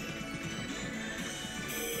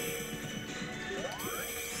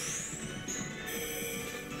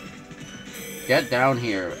 Get down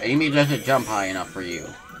here. Amy doesn't jump high enough for you.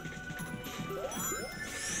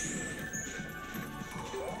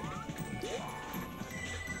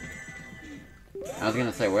 I was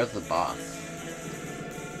gonna say, where's the boss?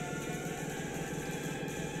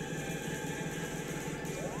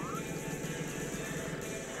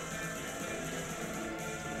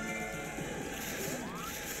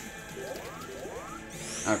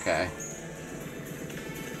 Okay.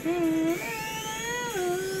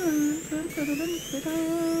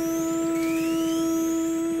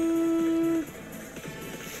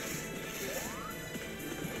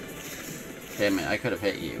 Damn it, I could have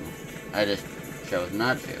hit you. I just chose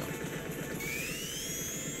not to.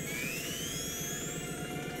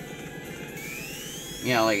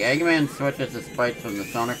 Yeah, like, Eggman switches his sprites from the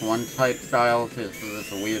Sonic 1 type style to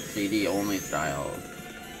this weird CD only style.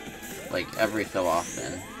 Like, every so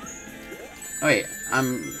often. Wait,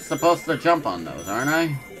 I'm supposed to jump on those, aren't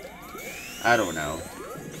I? I don't know.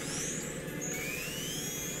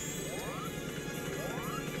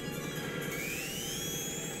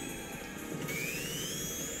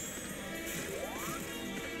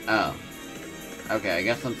 Oh. Okay, I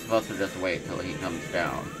guess I'm supposed to just wait till he comes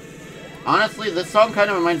down. Honestly, this song kind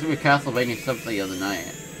of reminds me of Castlevania Symphony of the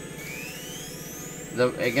Night.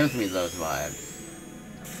 It gives me those vibes.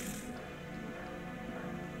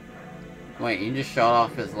 Wait, you just shot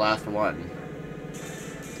off his last one.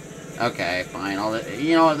 Okay, fine.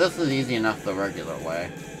 You know what? This is easy enough the regular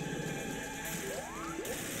way.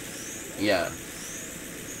 Yeah.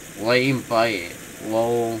 Lame fight.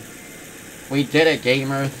 Lol. We did it,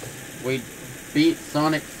 gamers. We beat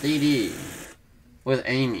Sonic CD. With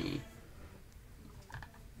Amy.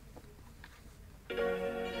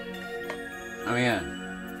 Oh yeah.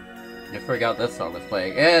 I forgot this song was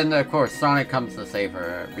playing. And of course, Sonic comes to save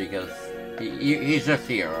her because he's just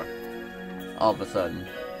here. All of a sudden.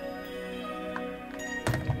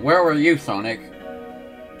 Where were you, Sonic?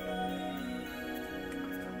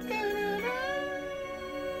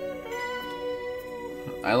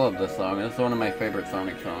 I love this song. It's one of my favorite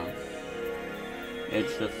Sonic songs.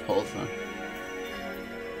 It's just wholesome.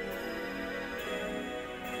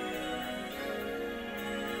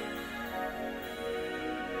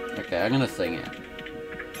 Okay, I'm gonna sing it.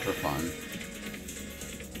 For fun.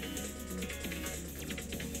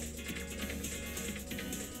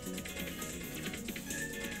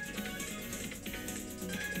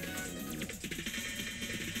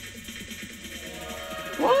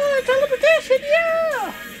 What? Teleportation,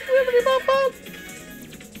 yeah! Wibbity bop bop!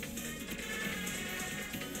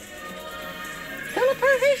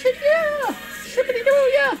 Teleportation, yeah! Shippity doo,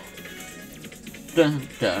 yeah! Dun,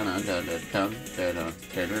 dun, dun, dun, dun, dun, dun,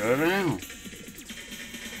 dun, dun, dun.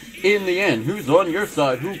 In the end, who's on your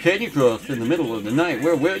side? Who can you trust? In the middle of the night,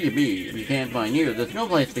 where will you be? If you can't find you, there's no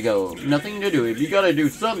place to go. Nothing to do. If you gotta do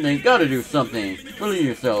something, gotta do something. Believe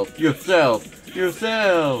yourself. Yourself.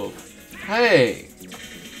 Yourself. Hey.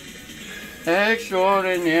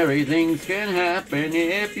 Extraordinary things can happen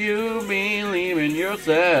if you believe in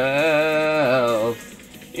yourself.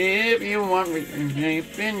 If you want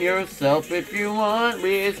belief in yourself, if you want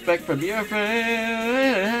respect from your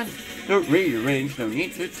friends, don't rearrange, no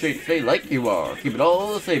need to change, stay like you are. Keep it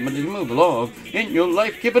all the same, but as you move along in your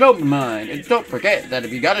life, keep an open mind. And don't forget that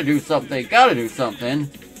if you gotta do something, gotta do something.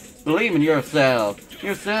 Believe in yourself,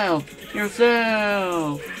 yourself,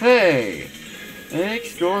 yourself. Hey.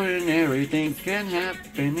 Extraordinary things can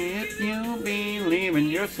happen if you believe in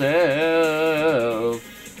yourself.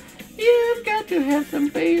 You've got to have some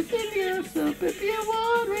faith in yourself if you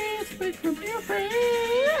want respect from your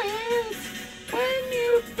friends. When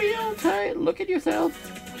you feel tight, look at yourself.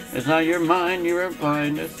 It's not your mind, you're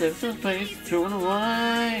blind. There's some place to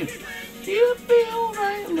unwind. You feel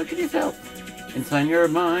right, look at yourself. Inside your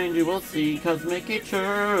mind you will see cosmic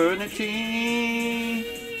eternity.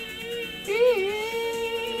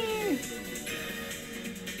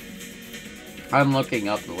 I'm looking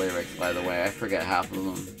up the lyrics, by the way. I forget half of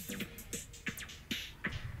them.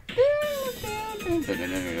 When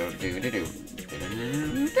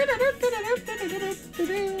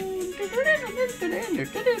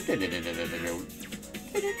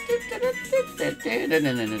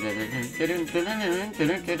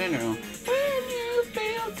you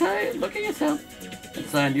feel tight, look at yourself.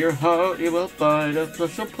 Inside your heart you will find a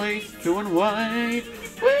special place to unwind.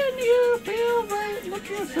 When you feel right, look at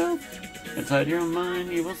yourself. Inside your mind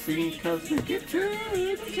you will see cosmic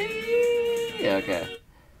eternity. Okay.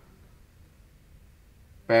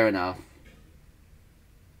 Fair enough.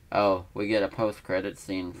 Oh, we get a post-credit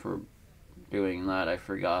scene for doing that, I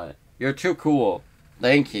forgot. You're too cool.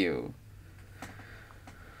 Thank you.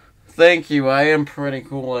 Thank you, I am pretty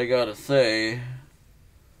cool, I gotta say.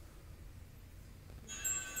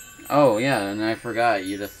 Oh, yeah, and I forgot,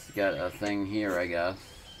 you just got a thing here, I guess.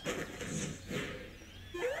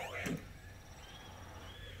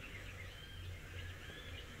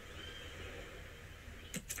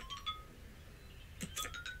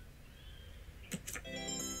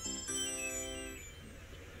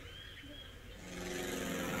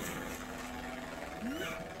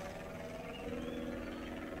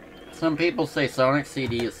 Some people say Sonic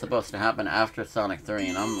CD is supposed to happen after Sonic 3,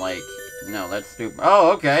 and I'm like, no, that's stupid.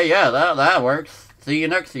 Oh, okay, yeah, that works. See you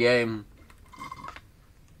next game.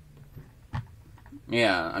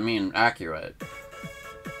 Yeah, I mean, accurate.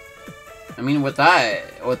 I mean, with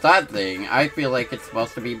that thing, I feel like it's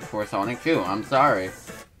supposed to be before Sonic 2. I'm sorry.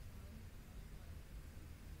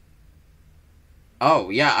 Oh,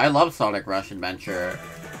 yeah, I love Sonic Rush Adventure.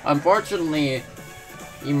 Unfortunately,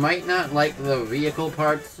 you might not like the vehicle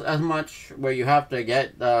parts as much, where you have to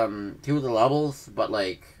get to the levels, but,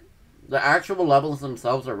 like, the actual levels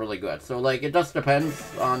themselves are really good. So, like, it just depends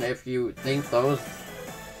on if you think those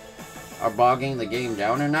are bogging the game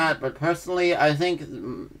down or not, but personally, I think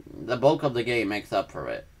the bulk of the game makes up for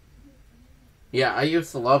it. Yeah, I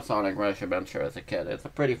used to love Sonic Rush Adventure as a kid. It's a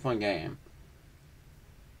pretty fun game.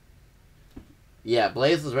 Yeah,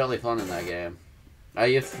 Blaze is really fun in that game. I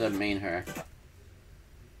used to main her.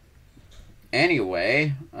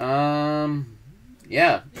 Anyway,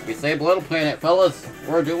 yeah, we saved Little Planet, fellas.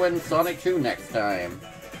 We're doing Sonic 2 next time.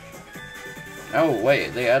 Oh, wait,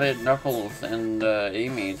 they added Knuckles and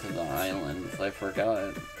Amy to the islands. I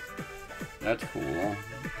forgot. That's cool.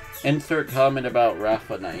 Insert comment about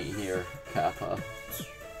Raffinite here, Kappa.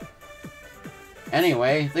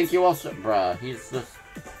 Anyway, thank you all so... Bruh, he's just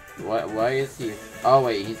Why is he... Oh,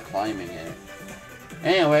 wait, he's climbing it.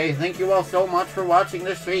 Anyway, thank you all so much for watching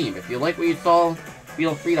this stream. If you like what you saw,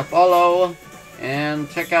 feel free to follow and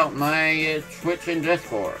check out my Twitch and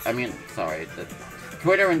Discord. I mean, sorry, the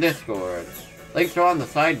Twitter and Discord. Links are on the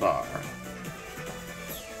sidebar.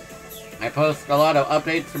 I post a lot of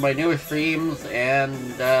updates to my newest streams, and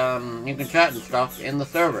you can chat and stuff in the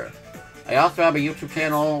server. I also have a YouTube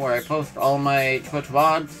channel where I post all my Twitch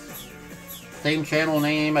VODs. Same channel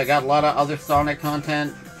name. I got a lot of other Sonic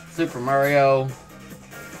content, Super Mario,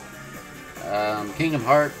 Kingdom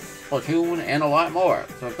Hearts, Splatoon, and a lot more.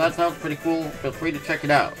 So if that sounds pretty cool, feel free to check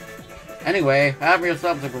it out. Anyway, have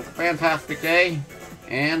yourselves a fantastic day,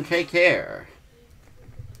 and take care.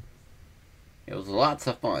 It was lots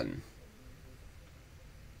of fun.